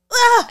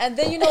 Ugh. And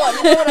then you know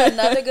what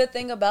another good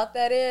thing about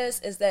that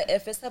is that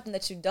if it's something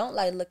that you don't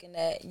like looking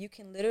at, you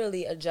can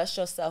literally adjust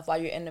yourself while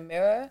you're in the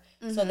mirror,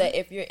 so that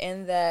if you're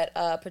in that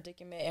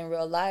predicament in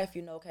real life,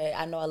 you know, okay,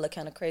 I know I look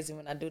kind of crazy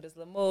when I do this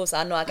little move, so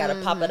I know I gotta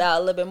pop it out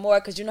a little bit more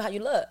because you know how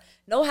you look,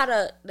 know how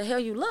the hell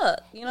you look.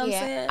 You know what I'm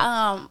saying?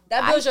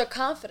 That builds your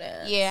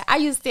confidence. Yeah, I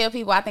used to tell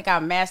people I think I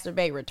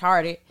masturbate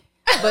retarded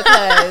because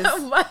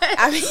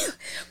I mean,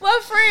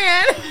 What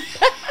friend?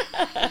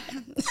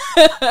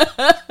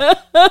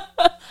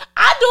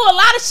 I do a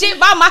lot of shit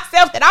by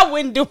myself that I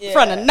wouldn't do in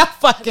front of no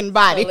fucking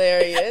body.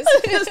 Hilarious.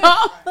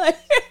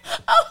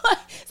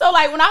 So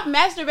when I've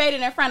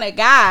masturbated in front of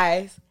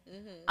guys,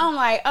 I'm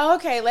like,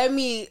 okay, let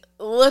me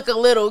look a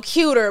little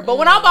cuter. But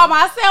when I'm by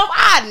myself,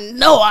 I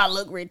know I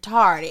look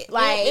retarded.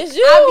 Like it's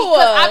you.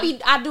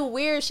 I do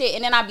weird shit,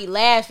 and then I be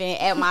laughing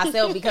at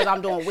myself because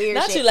I'm doing weird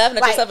Not shit. you laughing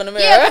at yourself in the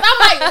mirror. Yeah, because I'm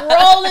like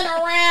rolling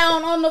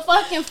around on the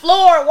fucking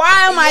floor.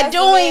 Why am I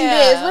doing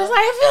this? But it's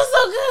like, it feels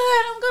so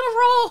good. I'm gonna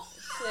roll.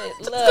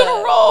 Look,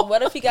 gonna roll.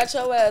 What if he got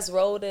your ass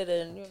rolled it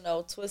and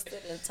twisted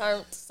and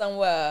turned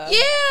somewhere?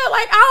 Yeah,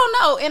 like I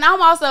don't know. And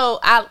I'm also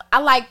I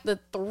like the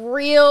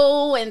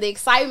thrill and the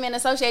excitement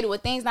associated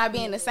with things not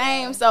being the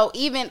same. So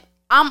even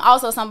I'm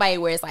also somebody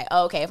where it's like,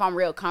 okay, if I'm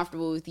real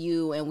comfortable with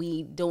you and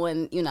we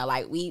doing,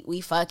 like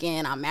we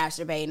fucking, I'm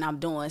masturbating, I'm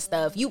doing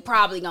stuff, you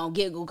probably gonna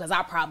giggle because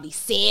I probably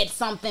said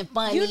something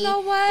funny. You know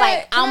what?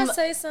 Like Can I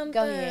say something?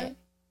 Go ahead.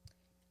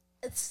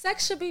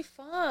 Sex should be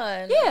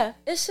fun. Yeah.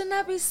 It should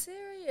not be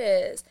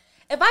serious.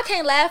 If I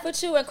can't laugh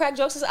with you and crack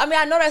jokes, I mean,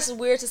 I know that's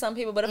weird to some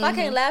people, but if I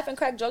can't laugh and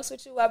crack jokes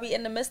with you while we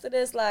in the midst of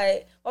this,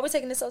 like, why are we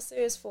taking this so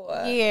serious for?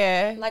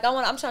 Yeah. Like, I'm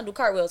trying to do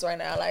cartwheels right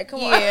now. Like, come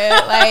on. Yeah,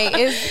 like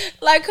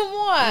it's Like, come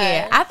on.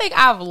 yeah. I think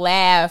I've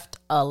laughed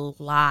a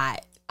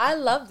lot. I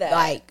love that.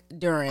 Like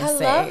during sex.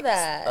 love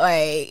that.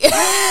 Like You're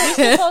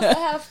supposed to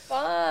have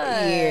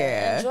fun.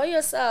 Yeah. Enjoy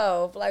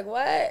yourself. Like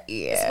what?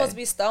 Yeah. You're supposed to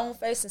be stone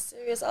faced and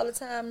serious all the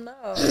time? No.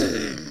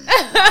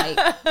 Like,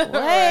 what?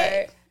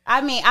 Right.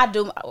 I mean, I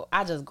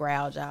just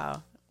growled,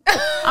 y'all.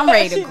 I'm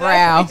ready to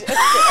growl.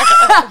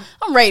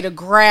 I'm ready to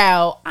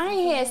growl. I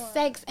ain't had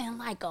sex in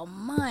like a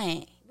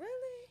month.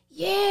 Really?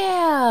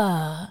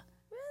 Yeah.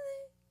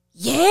 Really?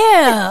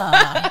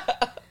 Yeah.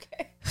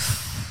 Okay.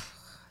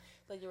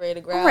 So you ready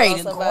to growl? I'm ready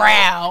to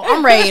growl.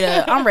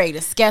 I'm ready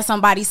to scare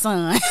somebody's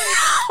son.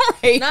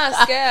 Not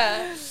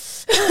scared.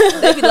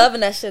 They be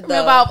loving that shit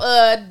though.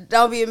 About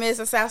Don't Be a Miss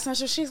in South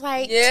Central. She's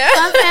like, Yeah.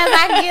 sometimes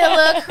I get a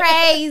little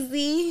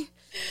crazy.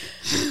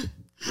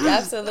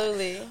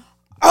 Absolutely.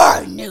 All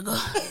right, nigga,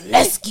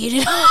 let's get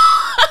it.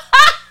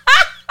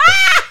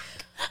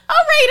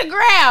 I'm ready to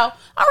growl.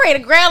 I'm ready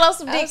to growl on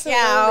some dick, y'all.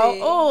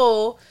 Absolutely.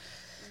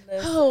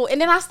 Oh, and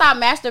then I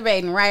stopped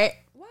masturbating, right?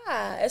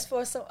 Why? It's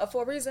for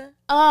a reason.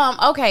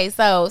 Okay,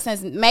 so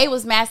since May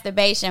was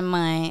masturbation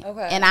month,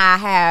 Okay. and I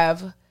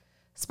have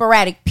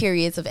sporadic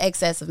periods of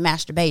excessive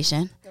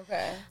masturbation,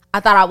 Okay. I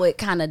thought I would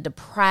kind of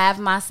deprive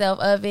myself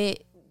of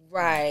it.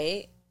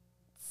 Right.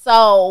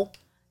 So,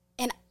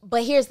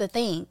 but here's the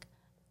thing.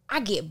 I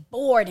get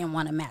bored and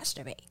want to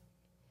masturbate.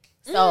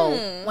 So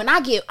when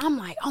I'm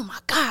like, oh my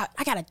God,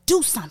 I got to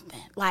do something.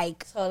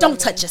 Like, don't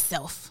touch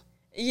yourself.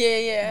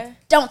 Yeah.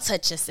 Don't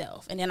touch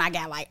yourself. And then I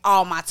got like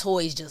all my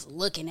toys just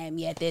looking at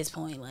me at this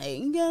point. Like,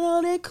 you got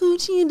all that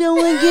coochie and don't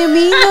want to give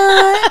me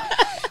none.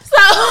 So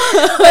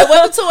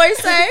What the toy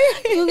say?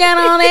 You got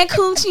all that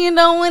coochie and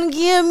don't want to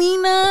give me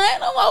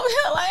none. I'm over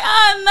here like,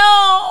 I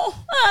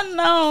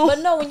know. But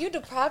no, when you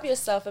deprive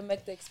yourself, it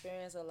makes the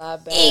experience a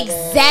lot better.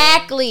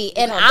 Exactly.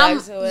 And I'm,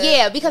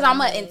 because I'm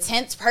an Mm-hmm.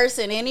 intense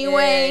person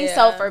anyway. Yeah.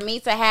 So for me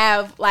to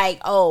have like,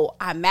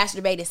 I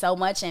masturbated so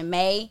much in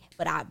May,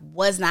 but I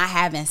was not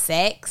having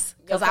sex.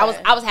 Because I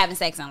was having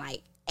sex in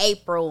like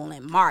April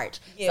and March.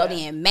 Yeah. So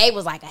then May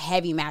was like a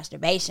heavy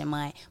masturbation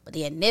month. But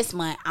then this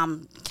month,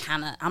 I'm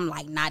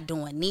like not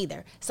doing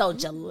neither. So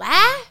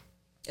July,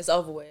 it's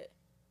over with.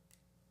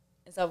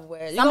 It's over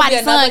with.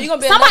 Somebody's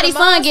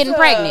son getting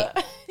pregnant.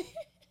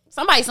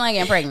 Somebody's son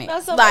getting pregnant.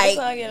 Not somebody's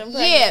son getting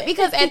pregnant. Yeah,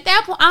 because at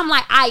that point, I'm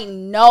like, I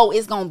know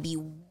it's going to be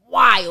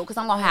wild because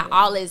I'm going to have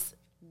all this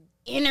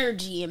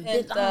energy and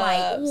I'm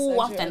like, ooh,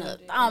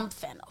 I'm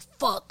finna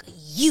fuck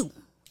you.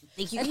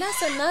 And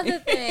that's another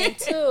thing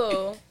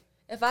too.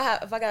 If I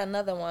got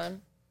another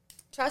one,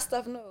 try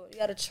stuff new. You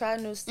got to try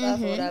new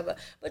stuff or whatever.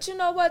 But you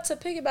know what? To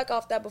piggyback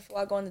off that before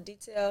I go into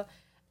detail,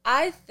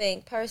 I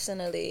think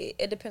personally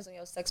it depends on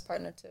your sex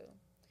partner too.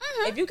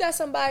 If you got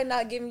somebody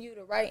not giving you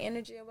the right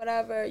energy or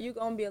whatever, you're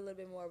gonna be a little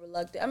bit more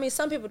reluctant. I mean,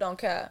 some people don't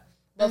care,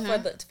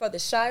 but for the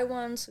shy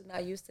ones who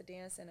not used to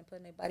dancing and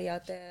putting their body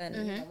out there and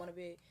don't want to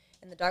be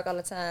in the dark all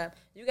the time,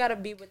 you got to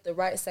be with the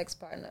right sex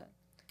partner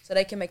so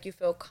they can make you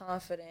feel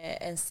confident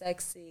and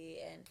sexy.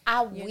 And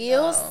I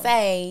will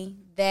say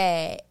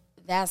that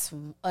that's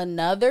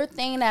another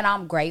thing that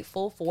I'm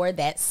grateful for.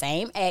 That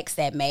same ex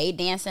that made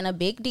dancing a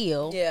big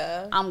deal.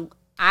 Yeah,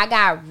 I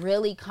got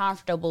really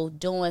comfortable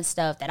doing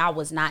stuff that I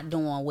was not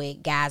doing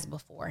with guys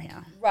before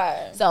him.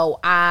 Right. So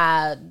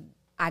I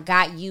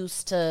got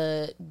used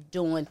to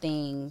doing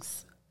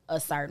things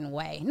a certain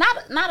way.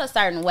 Not a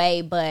certain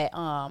way, but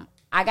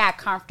I got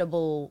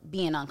comfortable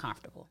being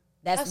uncomfortable.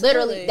 That's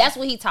literally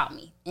what he taught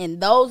me. In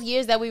those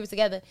years that we were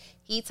together,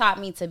 he taught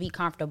me to be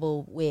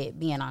comfortable with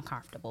being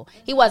uncomfortable.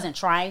 He wasn't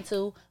trying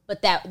to,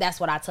 but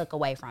that's what I took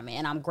away from it,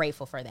 and I'm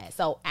grateful for that.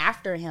 So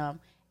after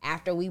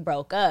we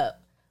broke up,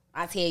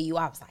 I tell you,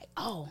 I was like,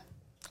 oh,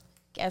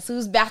 guess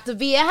who's about to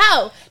be a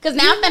hoe? Because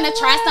now I'm going to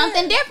try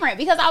something different.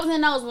 Because I was in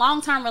those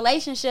long-term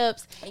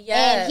relationships,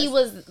 and he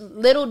was,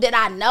 little did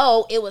I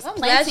know, it was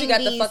planting glad you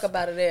got the fuck up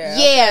out of there.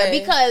 Yeah, okay.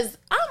 Because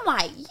I'm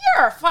like,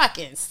 you're a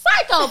fucking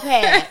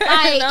psychopath.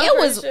 Like, No, it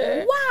was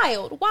sure.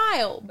 wild.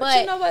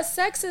 But you know what?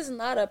 Sex is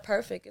not a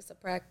perfect, it's a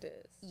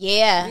practice.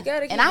 Yeah, You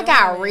gotta keep and I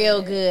got doing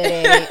real it. good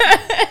at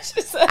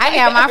it. I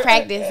got my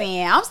practice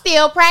in. I'm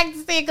still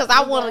practicing because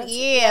I want to.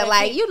 Yeah,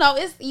 like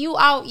it's you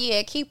out.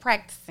 Yeah, keep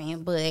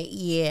practicing. But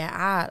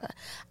yeah,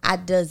 I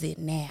does it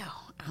now.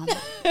 I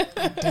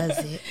does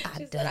it.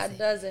 I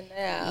does it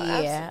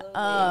now. Yeah.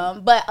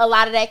 Absolutely. But a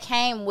lot of that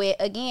came with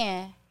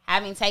again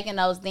having taken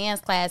those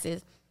dance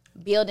classes,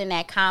 building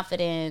that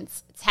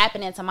confidence,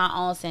 tapping into my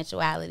own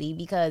sensuality.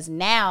 Because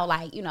now,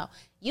 like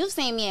you've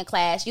seen me in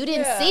class. You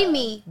didn't see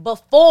me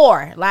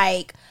before.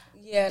 Like,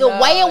 the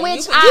way in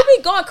which you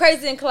be going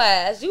crazy in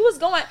class. You was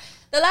going,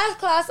 the last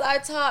class I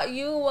taught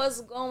you was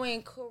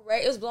going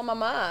crazy. It was blowing my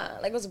mind.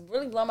 Like, it was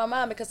really blowing my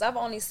mind because I've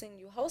only seen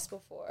you host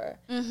before.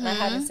 And I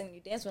hadn't seen you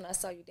dance. When I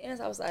saw you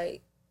dance, I was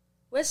like,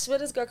 where does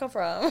this girl come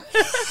from?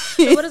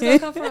 Where does this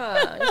girl come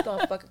from? You're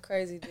going fucking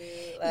crazy, dude.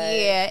 Like,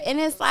 yeah, and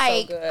it's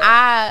like, so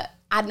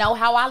I know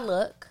how I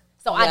look.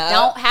 So I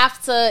don't have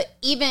to,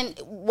 even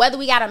whether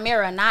we got a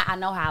mirror or not, I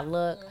know how I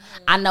look.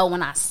 I know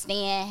when I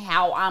stand,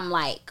 how I'm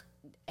like,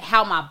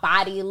 how my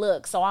body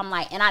looks. So I'm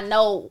like, and I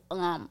know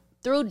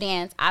through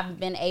dance, I've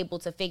been able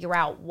to figure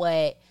out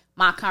what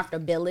my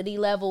comfortability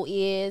level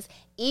is.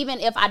 Even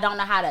if I don't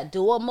know how to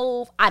do a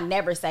move, I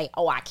never say,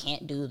 oh, I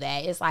can't do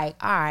that. It's like,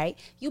 all right,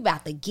 you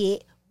about to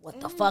get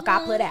what the fuck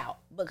I put out.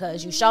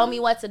 Because you show me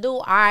what to do.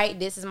 All right,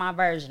 this is my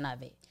version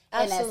of it.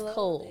 Absolutely. And that's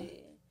cool.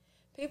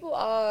 People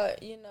are,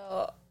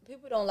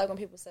 people don't like when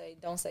people say,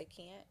 don't say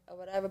can't or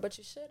whatever, but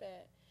you shouldn't.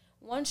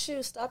 Once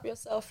you stop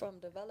yourself from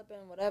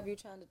developing whatever you're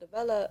trying to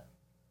develop,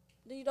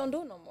 then you don't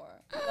do it no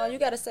more. You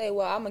got to say,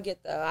 well, I'm going to get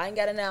I ain't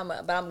got it now,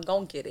 but I'm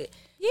going to get it.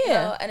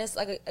 Yeah. And it's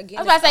like, again,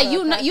 I was about to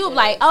say, you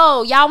like,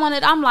 oh, y'all want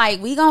it? I'm like,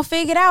 we going to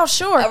figure it out,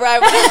 sure. Right.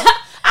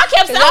 I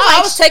kept saying,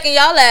 I was taking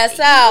y'all ass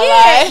out.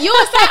 Yeah, like. you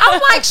would say,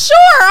 I'm like,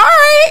 sure,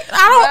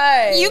 all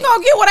right. You going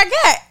to get what I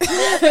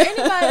got. For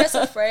anybody that's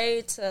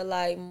afraid to,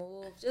 like,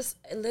 move, just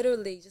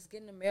literally just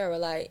get in the mirror.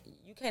 Like,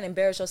 you can't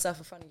embarrass yourself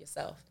in front of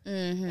yourself.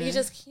 You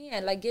just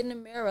can't. Like, get in the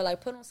mirror. Like,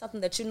 put on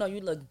something that you know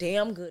you look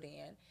damn good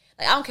in.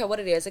 Like, I don't care what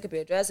it is. It could be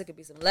a dress. It could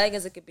be some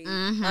leggings. It could be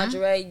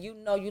lingerie. You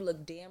know you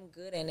look damn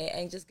good in it.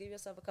 And just give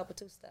yourself a couple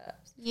 2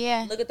 steps.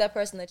 Yeah. Look at that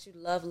person that you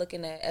love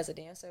looking at as a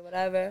dancer or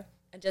whatever.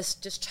 And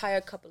just try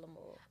a couple of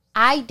moves.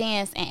 I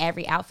dance in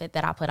every outfit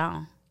that I put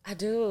on. I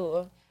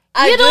do.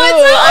 You do it too?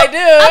 I do.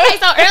 Okay,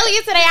 so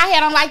earlier today I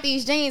had on like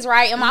these jeans,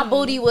 right? And my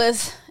booty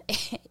was,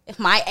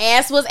 my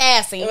ass was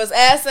assing. It was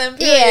assing,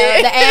 period.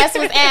 Yeah, the ass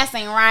was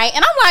assing, right?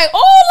 And I'm like,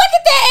 oh, look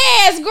at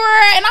that ass,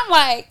 girl. And I'm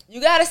like, you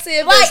gotta see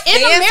it like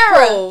in the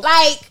mirror. Proof.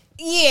 Like,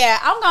 yeah,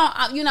 I'm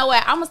gonna, you know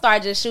what? I'm gonna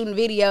start just shooting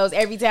videos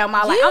every time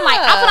I'm like,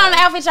 I put on the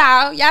outfit,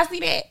 y'all. Y'all see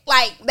that?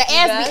 Like the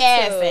ass be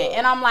assing.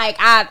 And I'm like,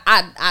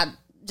 I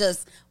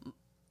just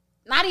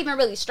not even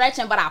really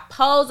stretching, but I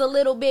pose a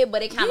little bit,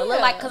 but it kind of look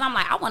like, because I'm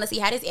like, I want to see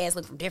how this ass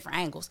look from different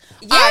angles.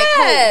 Yes. All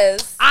right,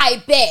 cool.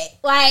 I bet.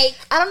 Like,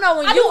 I don't know,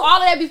 when I do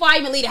all of that before I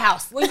even leave the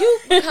house. When you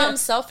become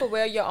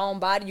self-aware of your own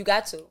body, you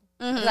got to.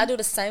 Because I do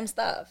the same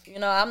stuff. You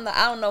know, I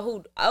don't know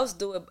who else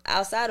do it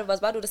outside of us,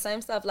 but I do the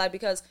same stuff. Like,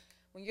 because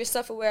when you're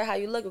self-aware of how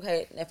you look,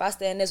 okay, if I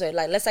stand this way,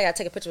 like, let's say I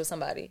take a picture with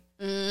somebody,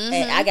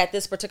 and I got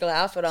this particular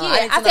outfit on.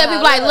 Yeah, I tell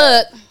people, like,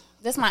 look,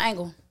 that's my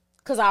angle.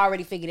 Because I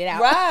already figured it out.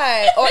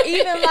 Right. Or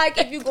even, like,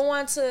 if you go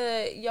on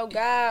to your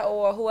guy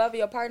or whoever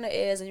your partner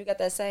is and you got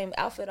that same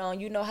outfit on,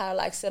 you know how to,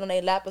 like, sit on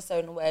their lap a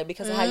certain way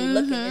because of how you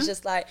looking. It's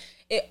just, like,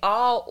 it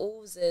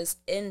all oozes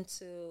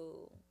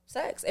into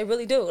sex. It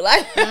really do.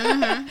 Like,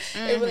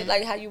 it really,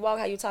 like, how you walk,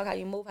 how you talk, how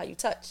you move, how you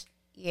touch.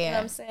 Yeah. You know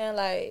what I'm saying?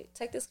 Like,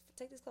 take this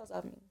clothes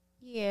off me.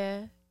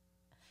 Yeah.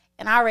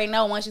 And I already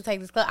know once you take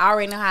this clothes, I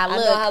already know how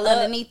I look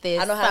underneath this.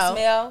 I know how to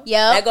smell.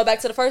 Yeah. That go back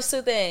to the first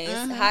two things.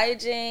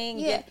 Hygiene.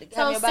 Yeah.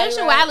 So your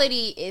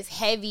sensuality is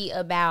heavy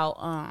about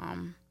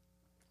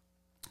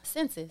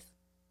senses.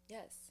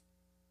 Yes.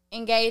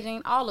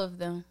 Engaging all of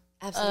them.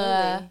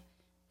 Absolutely.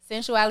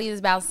 Sensuality is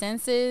about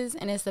senses,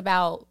 and it's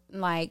about,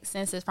 like,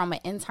 senses from an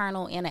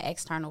internal and an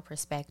external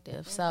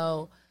perspective.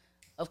 So,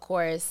 of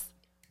course,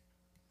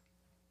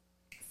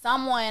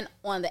 someone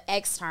on the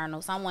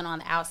external, someone on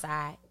the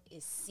outside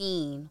is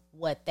seeing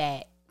what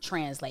that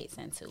translates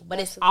into. But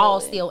it's all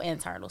still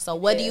internal. So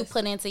what do you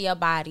put into your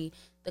body?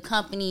 The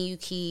company you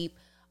keep,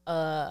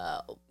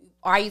 are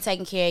you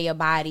taking care of your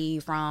body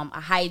from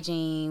a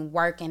hygiene,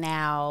 working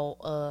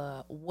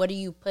out? What are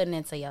you putting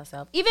into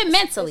yourself? Even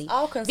mentally. It's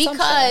all consumption.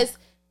 Because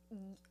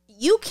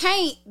you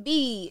can't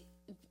be,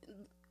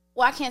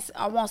 well,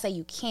 I won't say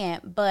you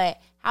can't, but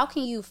how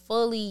can you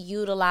fully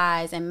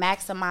utilize and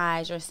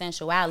maximize your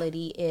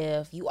sensuality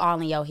if you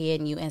all in your head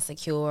and you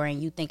insecure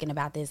and you thinking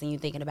about this and you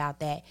thinking about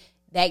that?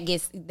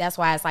 That's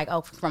why it's like,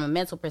 oh, from a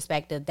mental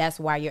perspective, that's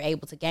why you're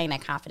able to gain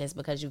that confidence,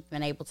 because you've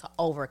been able to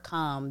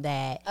overcome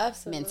that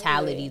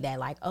mentality that,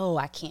 like, oh,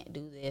 I can't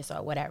do this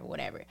or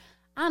whatever.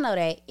 I know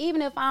that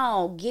even if I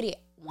don't get it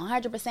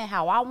 100%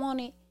 how I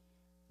want it,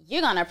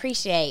 you're going to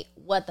appreciate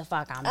what the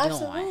fuck I'm doing.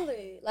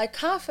 Absolutely. Like,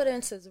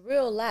 confidence is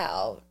real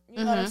loud. You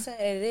know what I'm saying?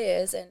 It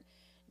is. And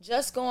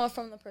just going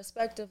from the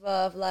perspective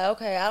of, like,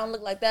 okay, I don't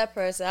look like that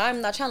person.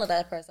 I'm not trying to look like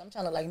that person. I'm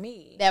trying to look like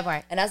me. That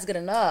part. And that's good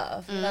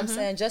enough. You know what I'm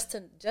saying? Just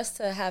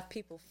to have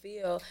people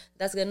feel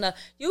that's good enough.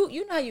 You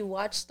know how you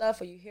watch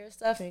stuff or you hear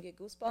stuff and you get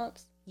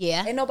goosebumps?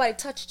 Yeah. Ain't nobody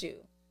touched you.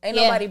 Ain't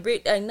nobody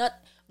breathed.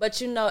 But,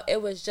 you know,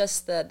 it was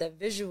just the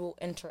visual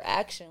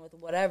interaction with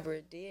whatever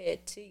it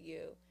did to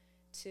you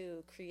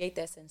to create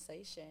that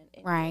sensation.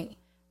 Right. You,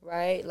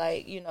 right?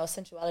 Like, you know,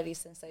 sensuality,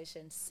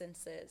 sensation,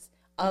 senses,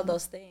 all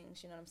those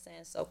things, you know what I'm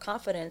saying? So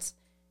confidence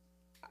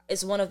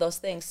is one of those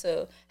things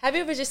too. Have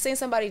you ever just seen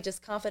somebody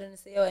just confident and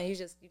still and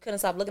you couldn't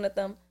stop looking at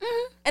them?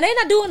 And they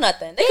not doing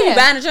nothing. They could be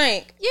buying a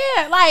drink.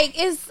 Yeah, like,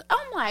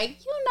 I'm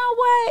like, you know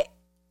what?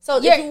 So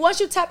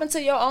once you tap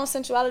into your own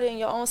sensuality and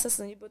your own sense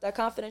and you put that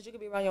confidence, you could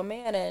be around your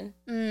man and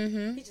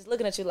he's just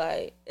looking at you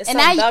like, it's and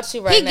something about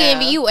you right now. He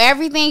giving you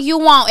everything you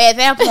want at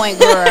that point,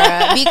 girl,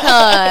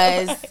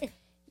 because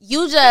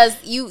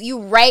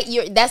you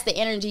rate that's the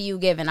energy you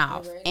giving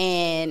off.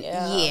 And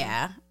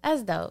yeah,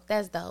 that's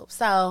dope.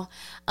 So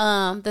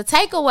the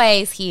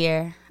takeaways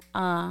here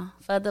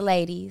for the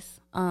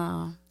ladies,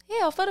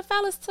 for the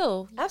fellas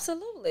too.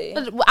 Absolutely.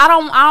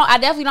 I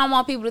definitely don't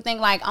want people to think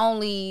like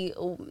only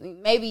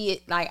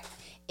maybe like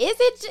is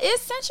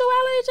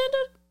sensuality gender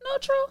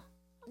neutral?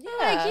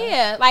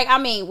 Yeah. Like, I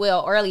mean,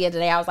 well, earlier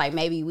today I was like,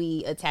 maybe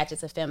we attach it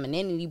to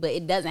femininity, but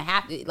it doesn't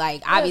have to.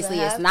 Like, obviously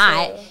it's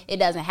not. It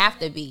doesn't have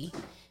to be.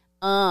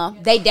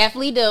 They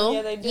definitely do.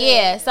 Yeah, they do.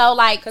 Yeah, so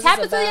like tap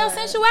into your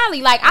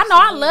sensuality. Like, I know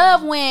I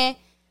love when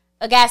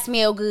a guy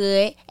smell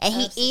good and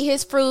he eat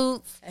his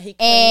fruits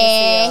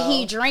and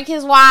he drink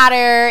his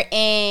water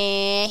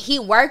and he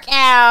work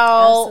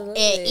out.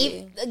 Absolutely.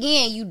 And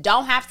again, you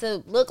don't have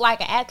to look like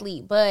an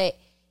athlete, but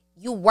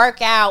you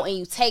work out and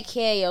you take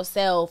care of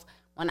yourself.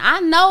 When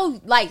I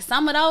know, like,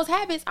 some of those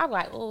habits, I'm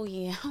like, oh,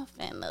 yeah, I'm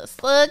finna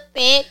suck that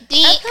dick.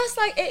 And plus,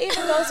 like, it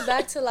even goes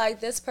back to, like,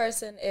 this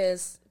person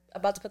is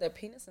about to put their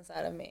penis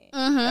inside of me.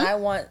 And I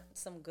want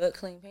some good,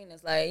 clean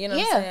penis. Like, you know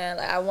what I'm saying?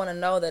 Like, I want to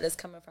know that it's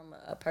coming from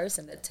a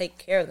person that take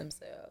care of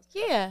themselves.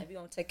 Yeah. If you're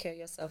going to take care of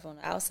yourself on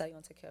the outside, you're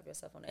going to take care of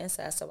yourself on the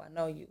inside. So I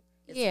know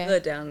it's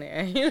good down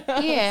there. You know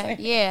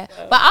yeah.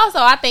 So. But also,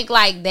 I think,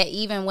 like, that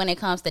even when it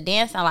comes to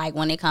dancing, like,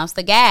 when it comes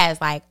to guys,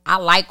 like, I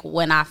like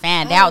when I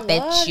find out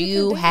that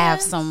you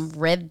have some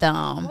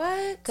rhythm.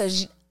 What?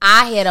 Because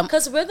I hit him.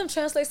 Because rhythm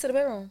translates to the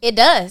bedroom. It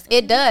does.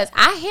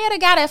 I had a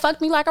guy that fucked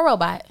me like a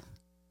robot.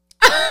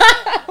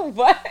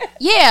 What?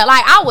 Yeah,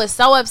 like, I was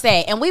so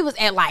upset. And we was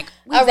at, like,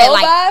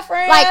 robot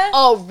friend? Like,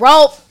 a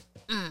rope.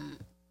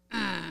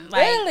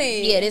 Like,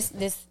 Really? Yeah, this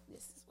is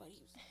what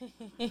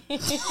he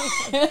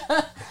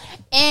was.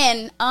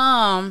 And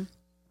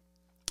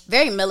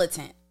very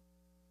militant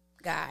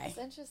guy. That's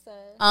interesting.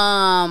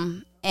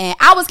 And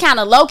I was kind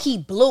of low key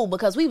blue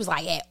because we was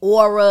like at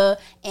Aura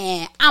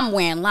and I'm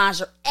wearing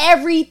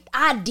lingerie.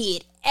 I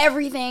did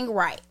everything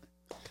right.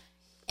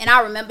 And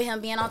I remember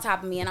him being on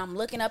top of me, and I'm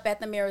looking up at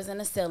the mirrors in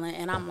the ceiling,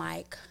 and I'm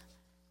like,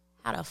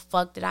 how the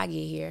fuck did I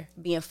get here?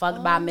 Being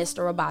fucked by Mr.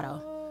 Roboto.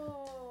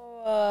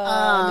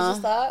 Did you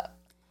stop?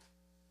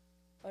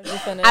 Or did you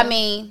finish? I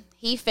mean,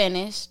 he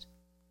finished.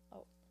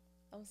 Oh,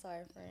 I'm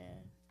sorry, friend.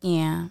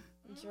 Yeah.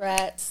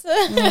 Drats.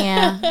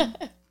 Yeah.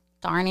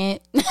 Darn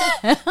it.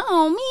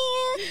 Oh,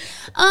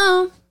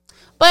 man.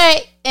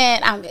 But,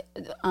 and I'm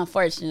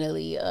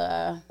unfortunately,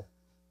 I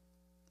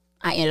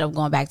ended up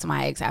going back to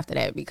my ex after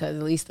that because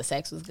at least the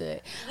sex was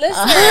good.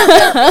 Listen,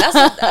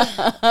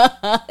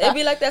 it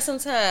be like that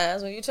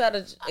sometimes when you try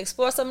to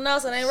explore something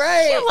else and ain't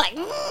right. She was like,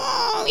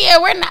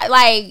 yeah, we're not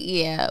like,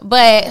 yeah.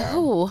 But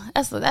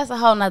that's a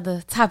whole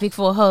nother topic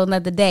for a whole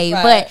nother day.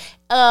 Right.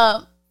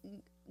 But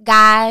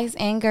guys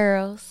and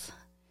girls,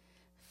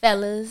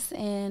 fellas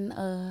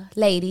and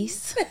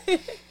ladies,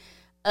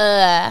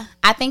 I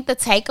think the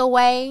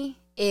takeaway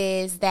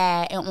is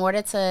that in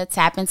order to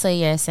tap into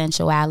your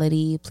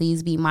sensuality,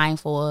 please be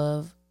mindful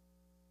of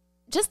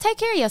just take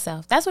care of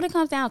yourself. That's what it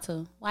comes down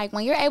to. Like,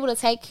 when you're able to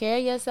take care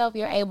of yourself,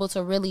 you're able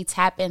to really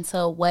tap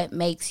into what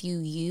makes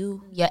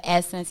you, your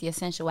essence, your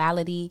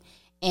sensuality,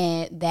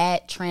 and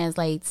that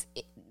translates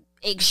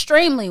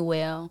extremely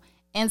well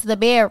into the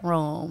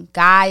bedroom.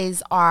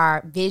 Guys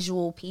are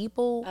visual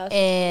people. Absolutely.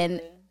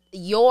 And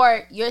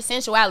your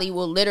sensuality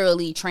will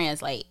literally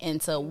translate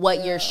into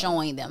what you're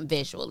showing them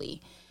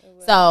visually.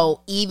 So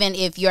even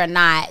if you're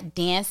not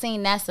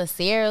dancing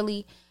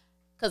necessarily,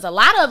 because a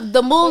lot of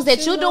the moves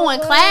that you do in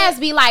class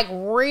be like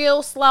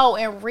real slow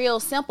and real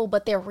simple,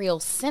 but they're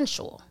real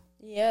sensual.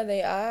 Yeah,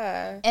 they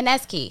are. And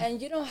that's key.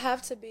 And you don't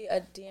have to be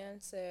a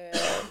dancer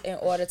in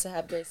order to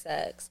have great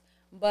sex.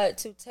 But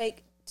to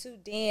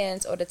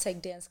dance or to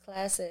take dance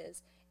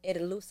classes,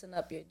 it'll loosen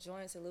up your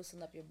joints, it'll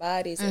loosen up your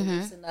bodies, it'll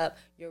loosen up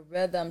your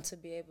rhythm to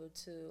be able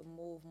to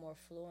move more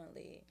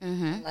fluently,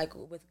 like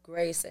with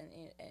grace,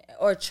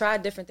 or try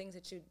different things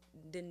that you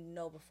didn't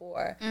know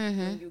before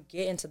when you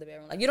get into the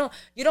bedroom. Like you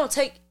don't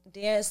take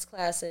dance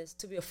classes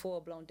to be a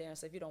full-blown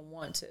dancer if you don't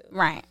want to.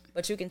 Right.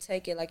 But you can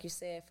take it, like you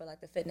said, for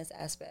like the fitness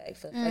aspect,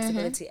 for the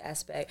flexibility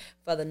aspect,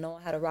 for the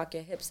knowing how to rock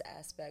your hips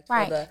aspect.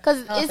 Right.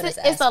 Because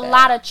it's a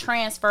lot of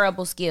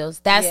transferable skills.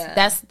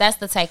 That's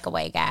the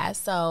takeaway, guys.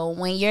 So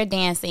when you're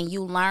dancing,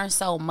 you learn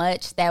so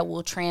much that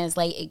will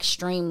translate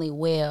extremely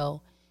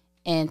well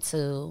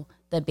into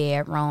the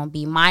bedroom.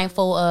 Be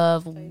mindful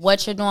of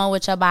what you're doing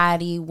with your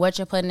body, what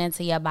you're putting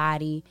into your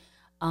body.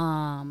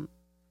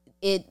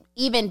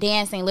 Even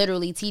dancing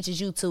literally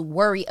teaches you to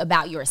worry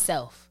about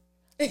yourself.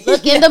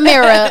 Look in the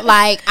mirror.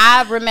 Like,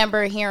 I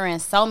remember hearing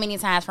so many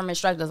times from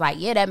instructors, like,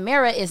 yeah, that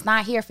mirror is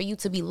not here for you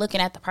to be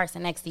looking at the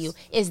person next to you.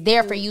 It's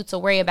there for you to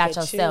worry about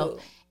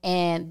yourself.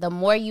 And the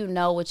more you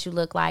know what you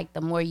look like,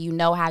 the more you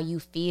know how you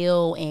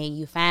feel, and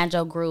you find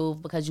your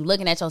groove because you're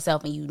looking at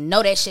yourself and you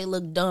know that shit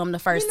looked dumb the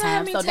first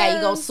time. So now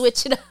you go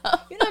switch it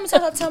up. You know how many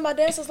times I tell my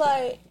dancers,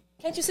 like,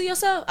 can't you see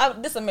yourself?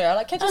 This a mirror.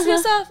 Like, can't you see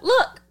yourself?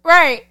 Look.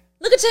 Right.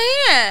 Look at your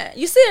hand.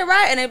 You see it,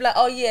 right? And they be like,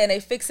 oh, yeah, and they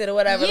fix it or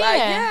whatever. Yeah. Like,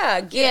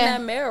 yeah, get in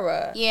that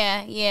mirror.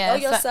 Yeah. Know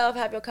yourself,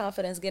 have your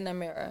confidence, get in that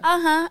mirror.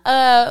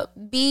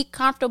 Be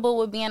comfortable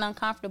with being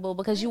uncomfortable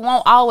because you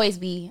won't always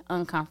be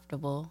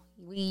uncomfortable.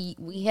 We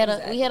here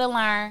to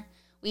learn.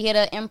 We here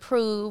to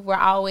improve. We're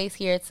always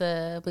here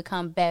to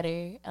become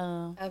better.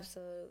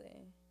 Absolutely.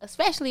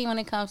 Especially when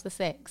it comes to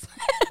sex.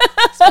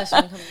 Especially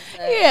when it comes to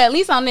sex. Yeah, at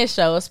least on this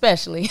show,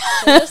 especially.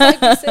 So just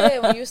like you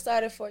said, when you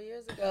started 4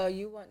 years ago,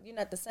 you're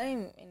not the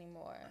same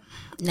anymore.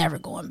 Never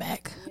going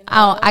back. You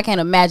know? I can't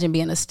imagine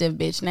being a stiff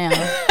bitch now.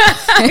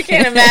 I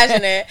can't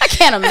imagine it. I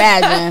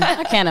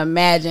can't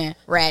imagine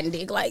riding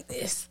dick like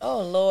this.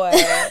 Oh, Lord.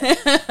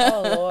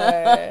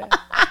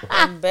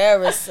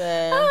 Embarrassing.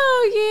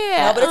 Oh,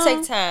 yeah. No, but it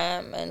takes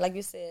time. And like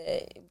you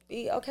said,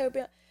 be okay with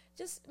being...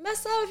 Just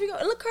mess up if you're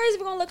going to look crazy. If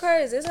you're going to look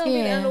crazy. It's going to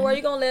be the end of the world.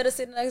 You're going to let us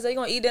sit the next day. You're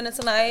going to eat dinner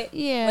tonight.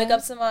 Yeah. Wake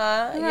up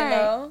tomorrow. Right. You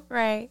know?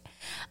 Right.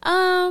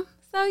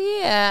 So,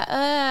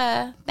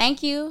 yeah.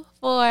 Thank you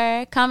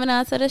for coming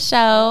on to the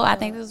show. I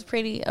think this was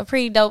a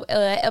pretty dope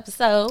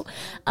episode.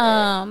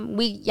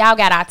 Y'all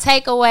got our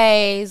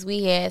takeaways.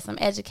 We had some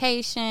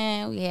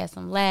education. We had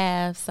some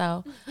laughs.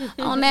 So,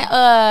 on that,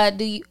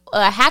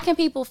 how can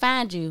people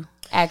find you?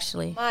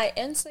 Actually, my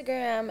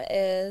Instagram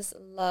is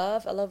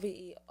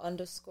LOVE_Keeks,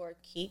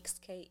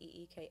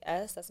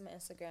 KEEKS. That's my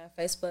Instagram.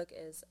 Facebook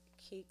is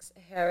Keeks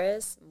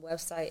Harris.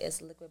 Website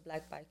is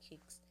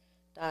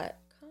liquidblackbykeeks.com.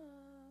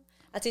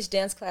 I teach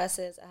dance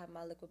classes. I have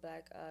my Liquid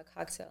Black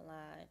cocktail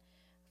line,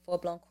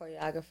 full-blown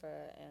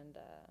choreographer, and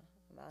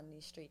I'm out in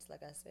these streets,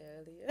 like I said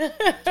earlier.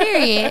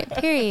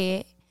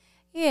 Period.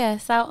 Yeah.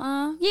 So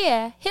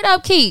hit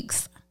up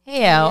Keeks.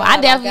 Hell,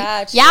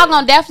 y'all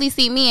gonna definitely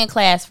see me in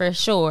class for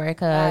sure.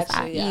 All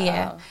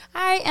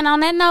right, and on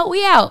that note,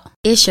 we out.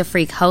 It's your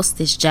freak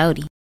hostess,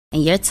 Jody,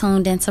 and you're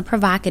tuned into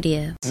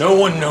Provocative. No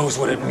one knows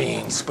what it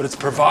means, but it's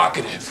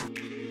provocative.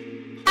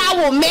 I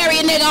will marry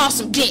a nigga off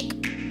some dick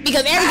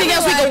because everything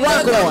else we can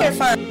work on.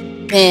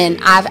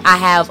 And I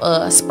have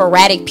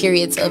sporadic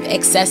periods of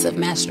excessive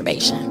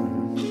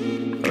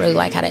masturbation. I really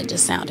like how that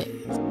just sounded.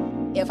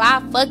 if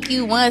I fuck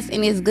you once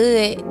and it's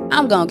good,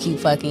 I'm gonna keep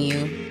fucking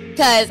you.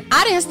 Cause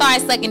I didn't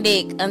start sucking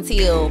dick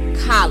until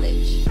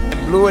college.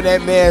 Blew in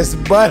that man's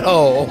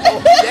butthole.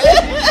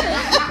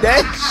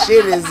 that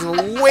shit is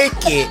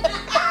wicked.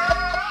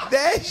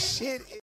 That shit